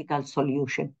political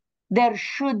solution. There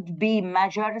should be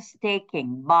measures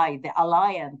taken by the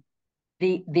alliance,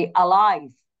 the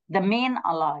allies, the main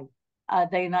ally,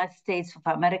 the United States of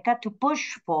America, to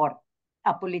push for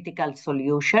a political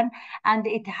solution. And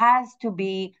it has to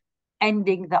be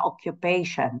ending the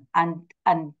occupation and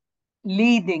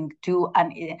leading to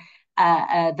the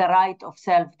right of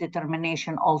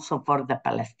self-determination also for the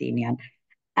Palestinian.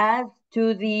 As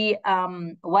to the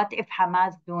what if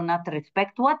Hamas do not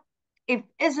respect, what if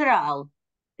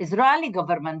Israeli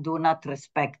government do not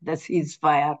respect the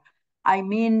ceasefire? I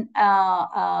mean,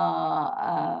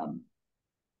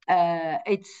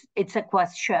 it's a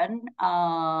question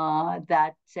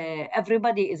that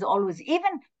everybody is always,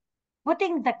 even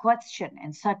putting the question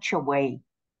in such a way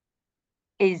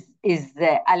is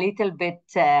a little bit,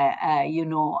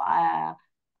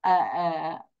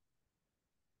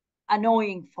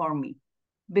 annoying for me.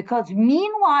 Because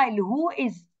meanwhile, who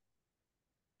is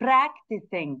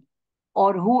practicing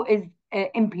or who is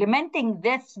implementing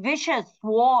this vicious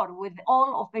war with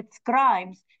all of its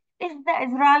crimes is the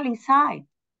Israeli side.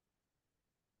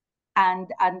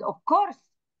 And of course,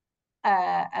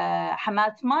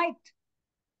 Hamas might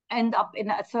end up in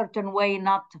a certain way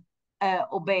not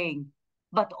obeying.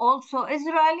 But also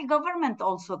Israeli government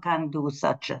also can do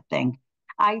such a thing.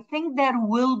 I think there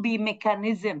will be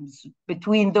mechanisms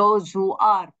between those who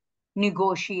are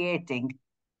negotiating.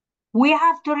 We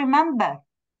have to remember,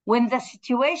 when the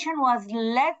situation was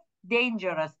less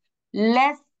dangerous,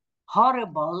 less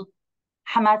horrible,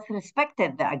 Hamas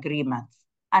respected the agreements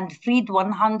and freed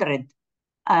 100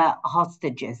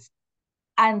 hostages.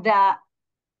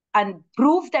 And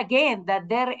proved again that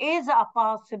there is a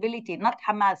possibility, not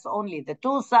Hamas only, the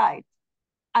two sides,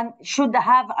 and should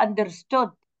have understood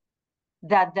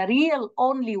that the real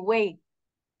only way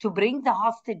to bring the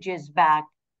hostages back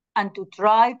and to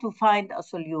try to find a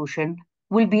solution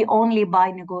will be only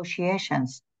by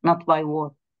negotiations, not by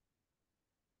war.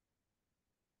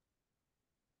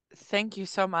 Thank you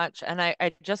so much. And I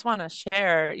just want to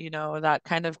share, that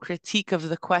kind of critique of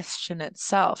the question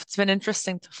itself. It's been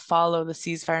interesting to follow the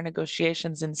ceasefire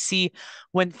negotiations and see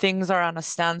when things are on a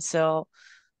standstill,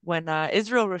 when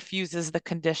Israel refuses the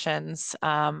conditions,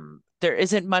 there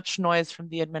isn't much noise from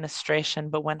the administration,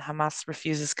 but when Hamas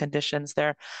refuses conditions, there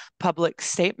are public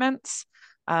statements.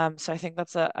 So I think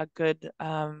that's a good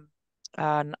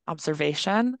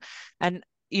observation. And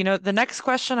the next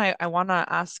question I want to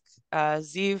ask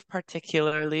Ziv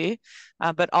particularly,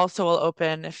 but also will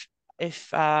open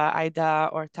if Aida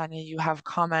or Tanya, you have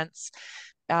comments,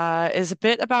 is a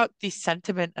bit about the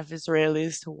sentiment of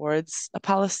Israelis towards a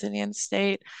Palestinian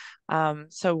state.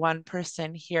 So one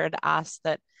person here had asked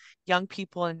that young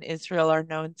people in Israel are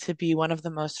known to be one of the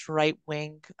most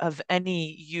right-wing of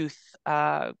any youth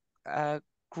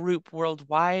group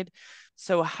worldwide.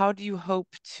 So how do you hope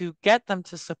to get them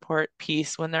to support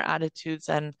peace when their attitudes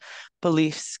and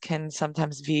beliefs can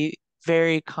sometimes be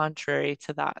very contrary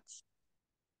to that?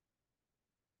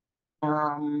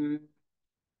 I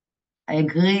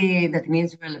agree that in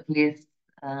Israel, at least,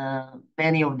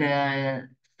 many of the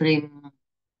extreme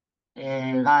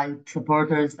right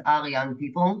supporters are young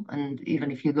people. And even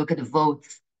if you look at the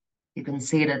votes, you can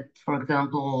see that, for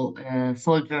example,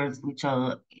 soldiers, which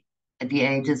are at the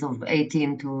ages of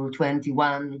 18 to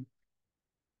 21,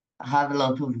 have a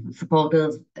lot of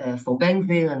supporters for Ben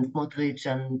Gvir and Smotrich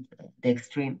and the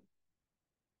extreme.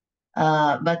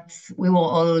 But we were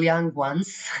all young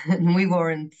ones, and we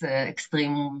weren't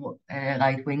extreme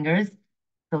right-wingers,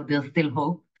 so there's still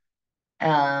hope.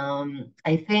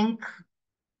 I think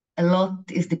a lot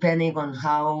is depending on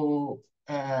how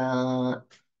I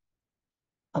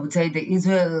would say the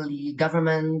Israeli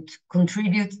government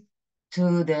contributes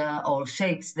to or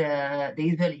shapes the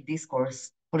Israeli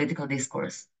discourse, political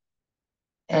discourse.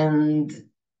 And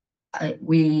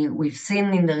we've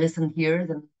seen in the recent years,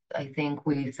 and I think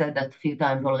we said that a few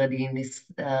times already in this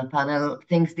panel,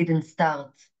 things didn't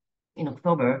start in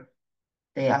October.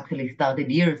 They actually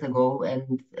started years ago,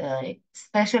 and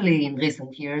especially in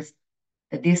recent years,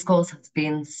 the discourse has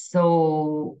been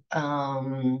so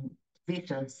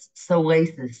vicious, so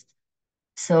racist,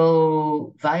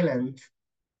 so violent,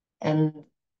 and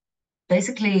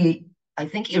basically, I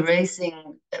think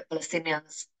erasing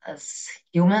Palestinians as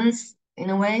humans in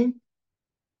a way,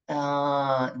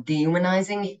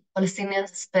 dehumanizing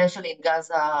Palestinians, especially in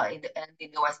Gaza and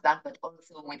in the West Bank, but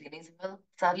also within Israel,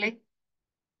 sadly.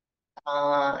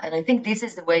 And I think this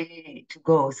is the way to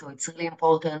go. So it's really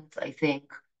important, I think,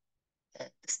 to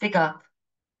speak up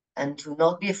and to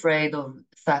not be afraid of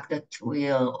the fact that we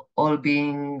are all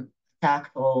being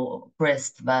attacked or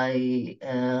oppressed by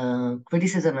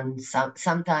criticism and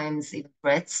sometimes even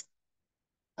threats.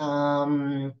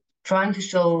 Trying to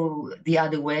show the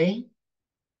other way.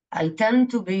 I'm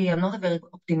not a very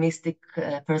optimistic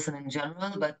person in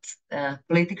general, but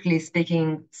politically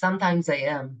speaking, sometimes I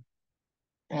am.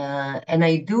 And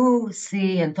I do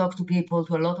see and talk to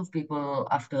a lot of people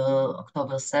after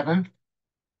October 7th.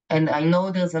 And I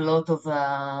know there's a lot of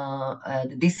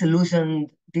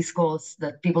disillusioned discourse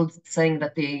that people saying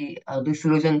that they are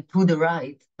disillusioned to the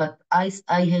right. But I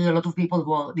hear a lot of people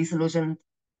who are disillusioned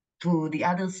to the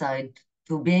other side,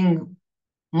 to being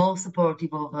more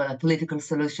supportive of a political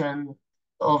solution,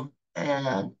 of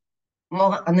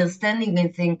more understanding, I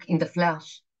think, in the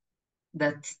flash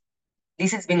that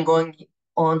this has been going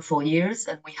on for years,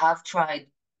 and we have tried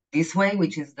this way,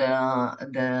 which is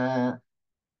the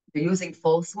using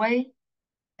force way,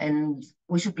 and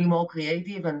we should be more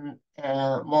creative and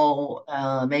more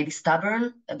maybe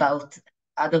stubborn about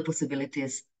other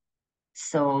possibilities.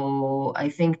 So I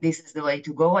think this is the way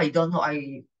to go. I don't know.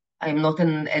 I'm not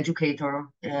an educator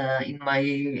in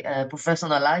my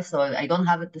professional life, so I don't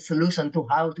have the solution to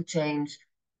how to change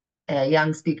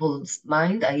young people's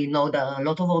mind. I know there are a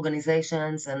lot of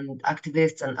organizations and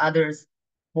activists and others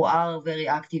who are very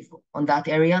active on that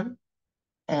area.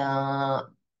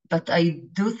 But I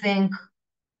do think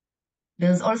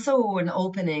there's also an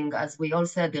opening, as we all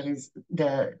said, there is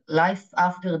the life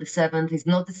after the 7th is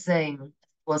not the same as it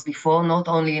was before, not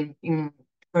only in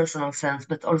personal sense,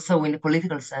 but also in the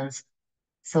political sense.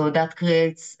 So that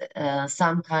creates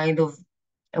some kind of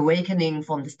awakening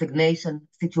from the stagnation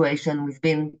situation we've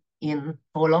been in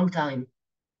for a long time.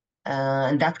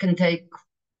 And that can take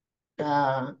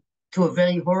to a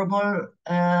very horrible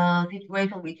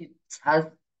situation, which it has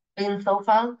been so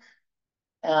far.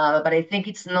 But I think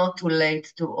it's not too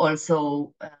late to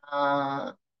also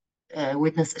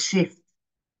witness a shift.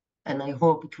 And I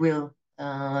hope it will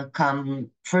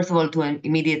come, first of all, to an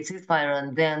immediate ceasefire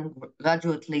and then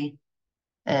gradually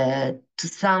to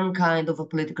some kind of a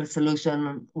political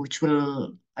solution, which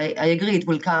will, I agree, it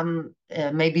will come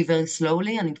maybe very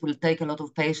slowly and it will take a lot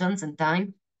of patience and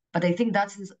time. But I think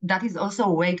that is also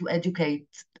a way to educate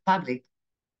the public,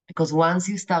 because once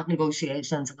you start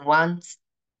negotiations and once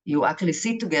you actually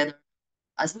sit together,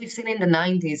 as we've seen in the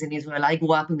 90s in Israel, I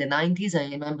grew up in the 90s, I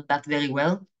remember that very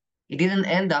well. It didn't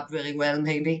end up very well,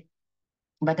 maybe,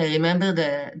 but I remember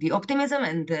the optimism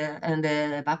and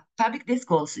the public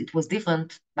discourse. It was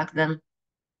different back then,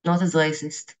 not as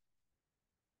racist.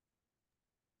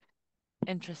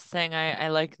 Interesting. I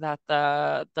like that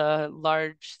the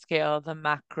large scale, the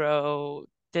macro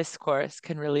discourse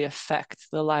can really affect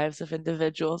the lives of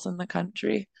individuals in the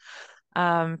country.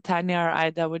 Tanya or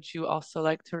Ida, would you also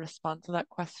like to respond to that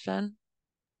question?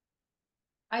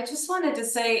 I just wanted to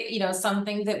say,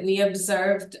 something that we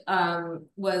observed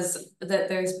was that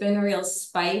there's been a real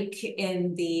spike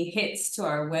in the hits to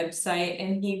our website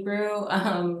in Hebrew.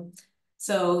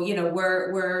 So,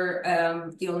 we're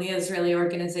the only Israeli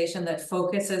organization that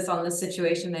focuses on the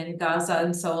situation in Gaza.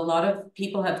 And so a lot of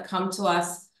people have come to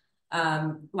us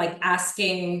like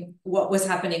asking what was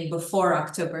happening before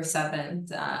October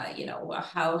 7th,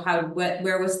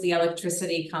 where was the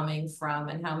electricity coming from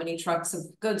and how many trucks of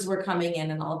goods were coming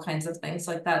in and all kinds of things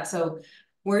like that. So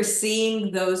we're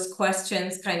seeing those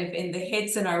questions kind of in the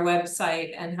hits in our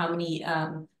website and how many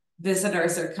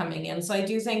visitors are coming in. So I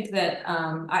do think that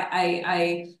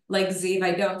I like Ziv,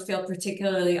 I don't feel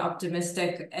particularly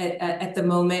optimistic at the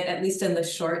moment, at least in the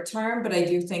short term, but I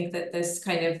do think that this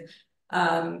kind of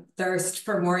thirst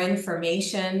for more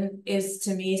information is,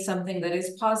 to me, something that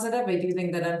is positive. I do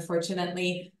think that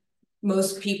unfortunately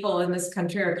most people in this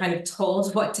country are kind of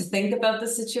told what to think about the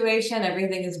situation.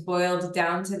 Everything is boiled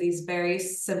down to these very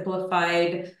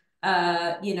simplified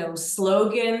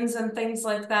slogans and things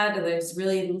like that. There's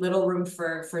really little room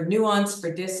for nuance,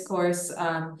 for discourse.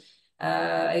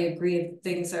 I agree,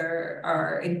 things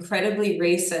are incredibly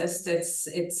racist.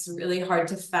 It's really hard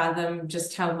to fathom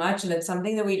just how much, and it's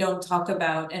something that we don't talk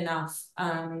about enough.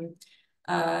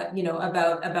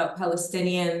 About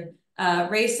Palestinian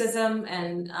racism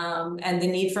and the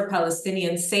need for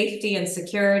Palestinian safety and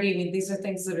security. I mean, these are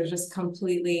things that are just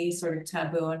completely sort of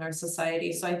taboo in our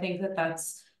society. So I think that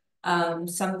that's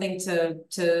something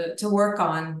to work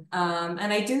on.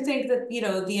 And I do think that, you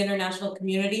know, the international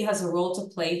community has a role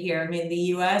to play here. I mean,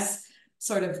 the US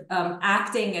sort of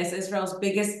acting as Israel's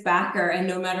biggest backer, and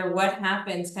no matter what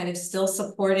happens, kind of still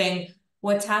supporting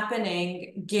what's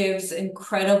happening, gives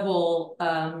incredible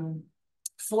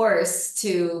force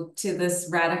to this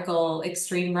radical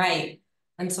extreme right.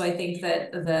 And so I think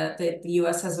that the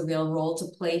US has a real role to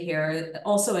play here,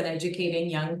 also in educating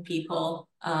young people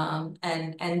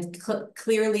and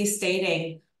clearly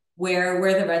stating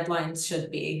where the red lines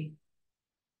should be.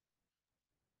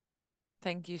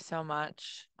 Thank you so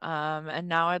much. And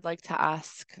now I'd like to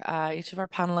ask each of our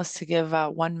panelists to give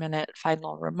a 1-minute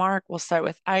final remark. We'll start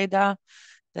with Aida,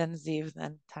 then Ziv,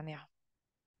 then Tanya.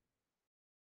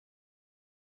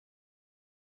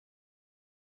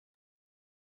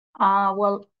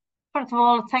 Well, first of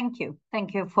all, thank you.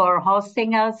 Thank you for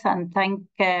hosting us, and thank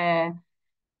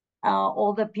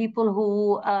all the people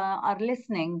who are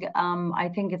listening. I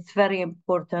think it's very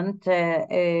important.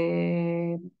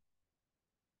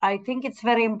 I think it's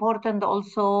very important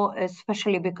also,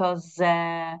 especially because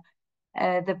the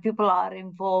people are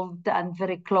involved and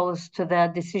very close to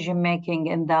the decision making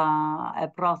in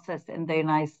the process in the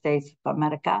United States of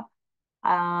America.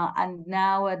 And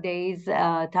nowadays,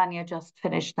 Tanya just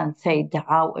finished and said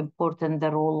how important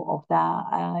the role of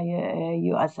the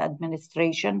U.S.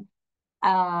 administration.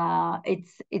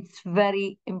 It's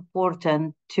very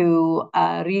important to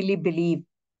really believe,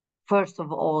 first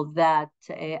of all, that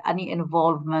any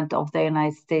involvement of the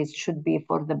United States should be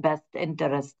for the best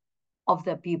interest of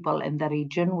the people in the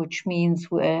region, which means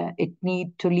it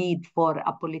need to lead for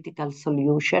a political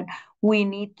solution. We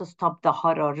need to stop the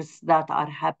horrors that are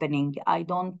happening. I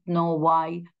don't know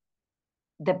why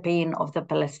the pain of the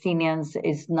Palestinians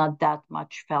is not that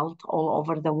much felt all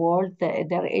over the world.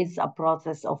 There is a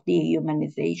process of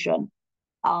dehumanization.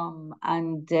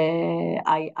 And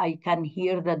I can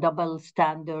hear the double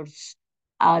standards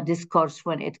discourse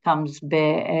when it comes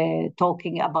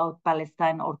talking about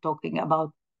Palestine or talking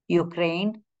about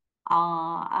Ukraine.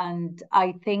 And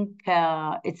I think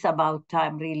it's about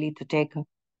time really to take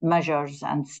measures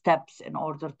and steps in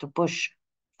order to push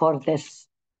for this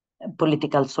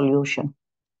political solution.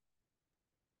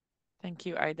 Thank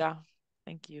you, Aida.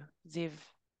 Thank you. Ziv.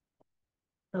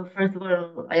 So first of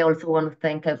all, I also want to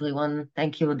thank everyone.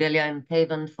 Thank you, Delia and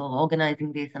Taven, for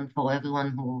organizing this and for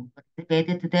everyone who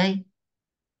participated today.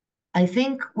 I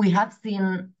think we have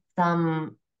seen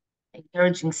some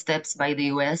encouraging steps by the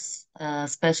US,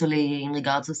 especially in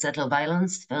regards to settler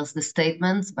violence. First, the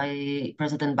statements by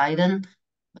President Biden,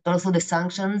 but also the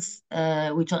sanctions,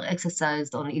 which are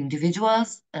exercised on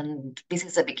individuals. And this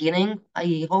is a beginning,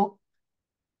 I hope.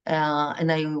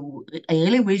 And I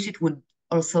really wish it would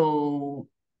also,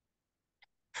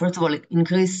 first of all,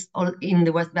 increase in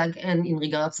the West Bank and in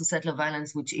regards to settler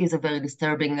violence, which is a very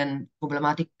disturbing and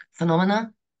problematic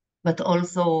phenomena, but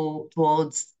also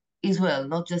towards Israel,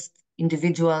 not just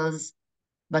individuals,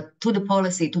 but to the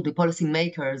policy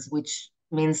makers, which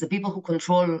means the people who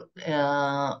control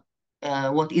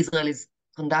what Israel is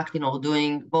conducting or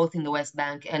doing, both in the West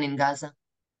Bank and in Gaza.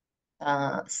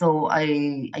 So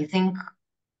I think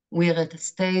we are at a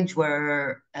stage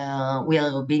where we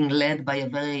are being led by a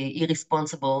very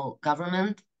irresponsible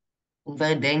government, a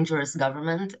very dangerous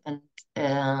government, and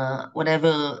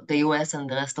whatever the US and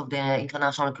the rest of the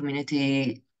international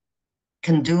community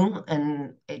can do,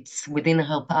 and it's within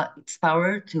its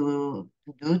power to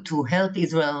do, to help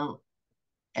Israel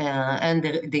and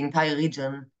the entire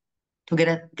region to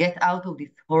get out of this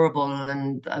horrible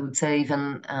and I would say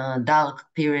even dark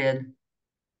period.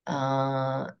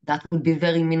 That would be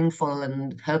very meaningful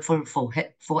and helpful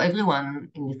for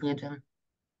everyone in this region.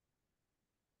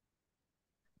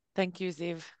 Thank you,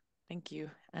 Ziv. Thank you.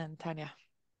 And Tanya.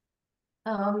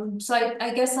 So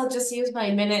I guess I'll just use my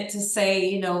minute to say,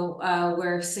 you know,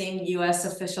 we're seeing US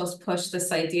officials push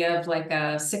this idea of like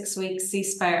a 6-week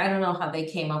ceasefire. I don't know how they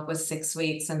came up with 6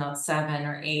 weeks and not 7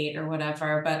 or 8 or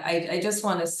whatever, but I just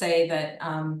want to say that,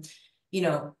 you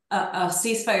know, a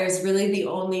ceasefire is really the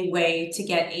only way to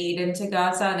get aid into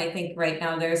Gaza. And I think right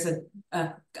now there's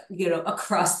a you know,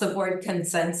 across the board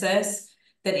consensus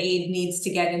that aid needs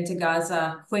to get into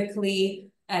Gaza quickly,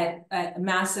 at a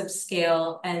massive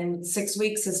scale, and 6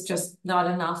 weeks is just not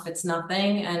enough. It's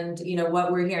nothing. And you know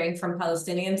what we're hearing from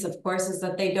Palestinians, of course, is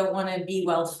that they don't want to be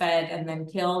well fed and then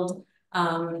killed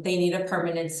They need a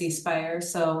permanent ceasefire.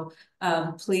 So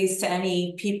please, to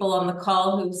any people on the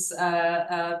call who's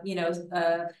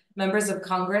members of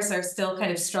Congress are still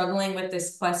kind of struggling with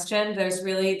this question, there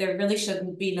really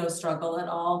shouldn't be no struggle at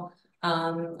all.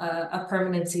 A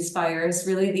permanent ceasefire is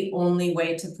really the only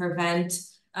way to prevent,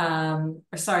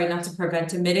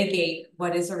 to mitigate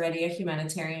what is already a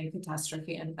humanitarian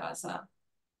catastrophe in Gaza.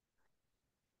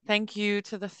 Thank you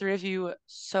to the three of you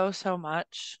so, so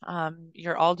much.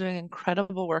 You're all doing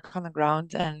incredible work on the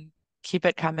ground and keep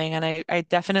it coming. And I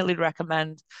definitely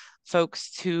recommend folks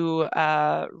to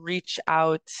reach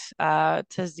out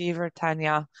to Ziv or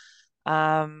Tanya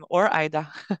or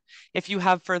Ida if you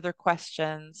have further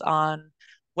questions on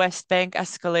West Bank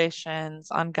escalations,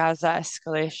 on Gaza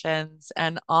escalations,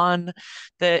 and on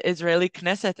the Israeli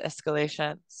Knesset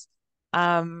escalations.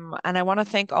 And I want to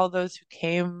thank all those who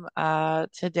came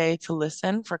today to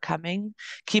listen for coming.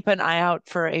 Keep an eye out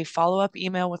for a follow-up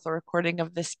email with a recording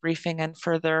of this briefing and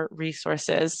further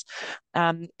resources.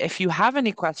 If you have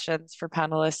any questions for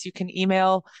panelists, you can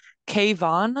email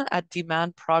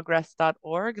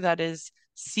cavan@demandprogress.org. That is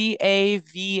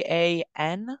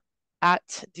CAVAN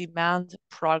at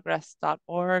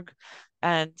demandprogress.org.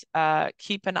 And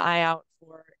keep an eye out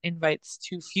for invites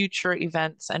to future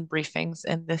events and briefings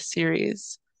in this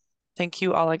series. Thank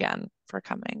you all again for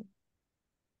coming.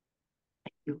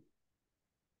 Thank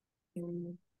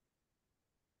you.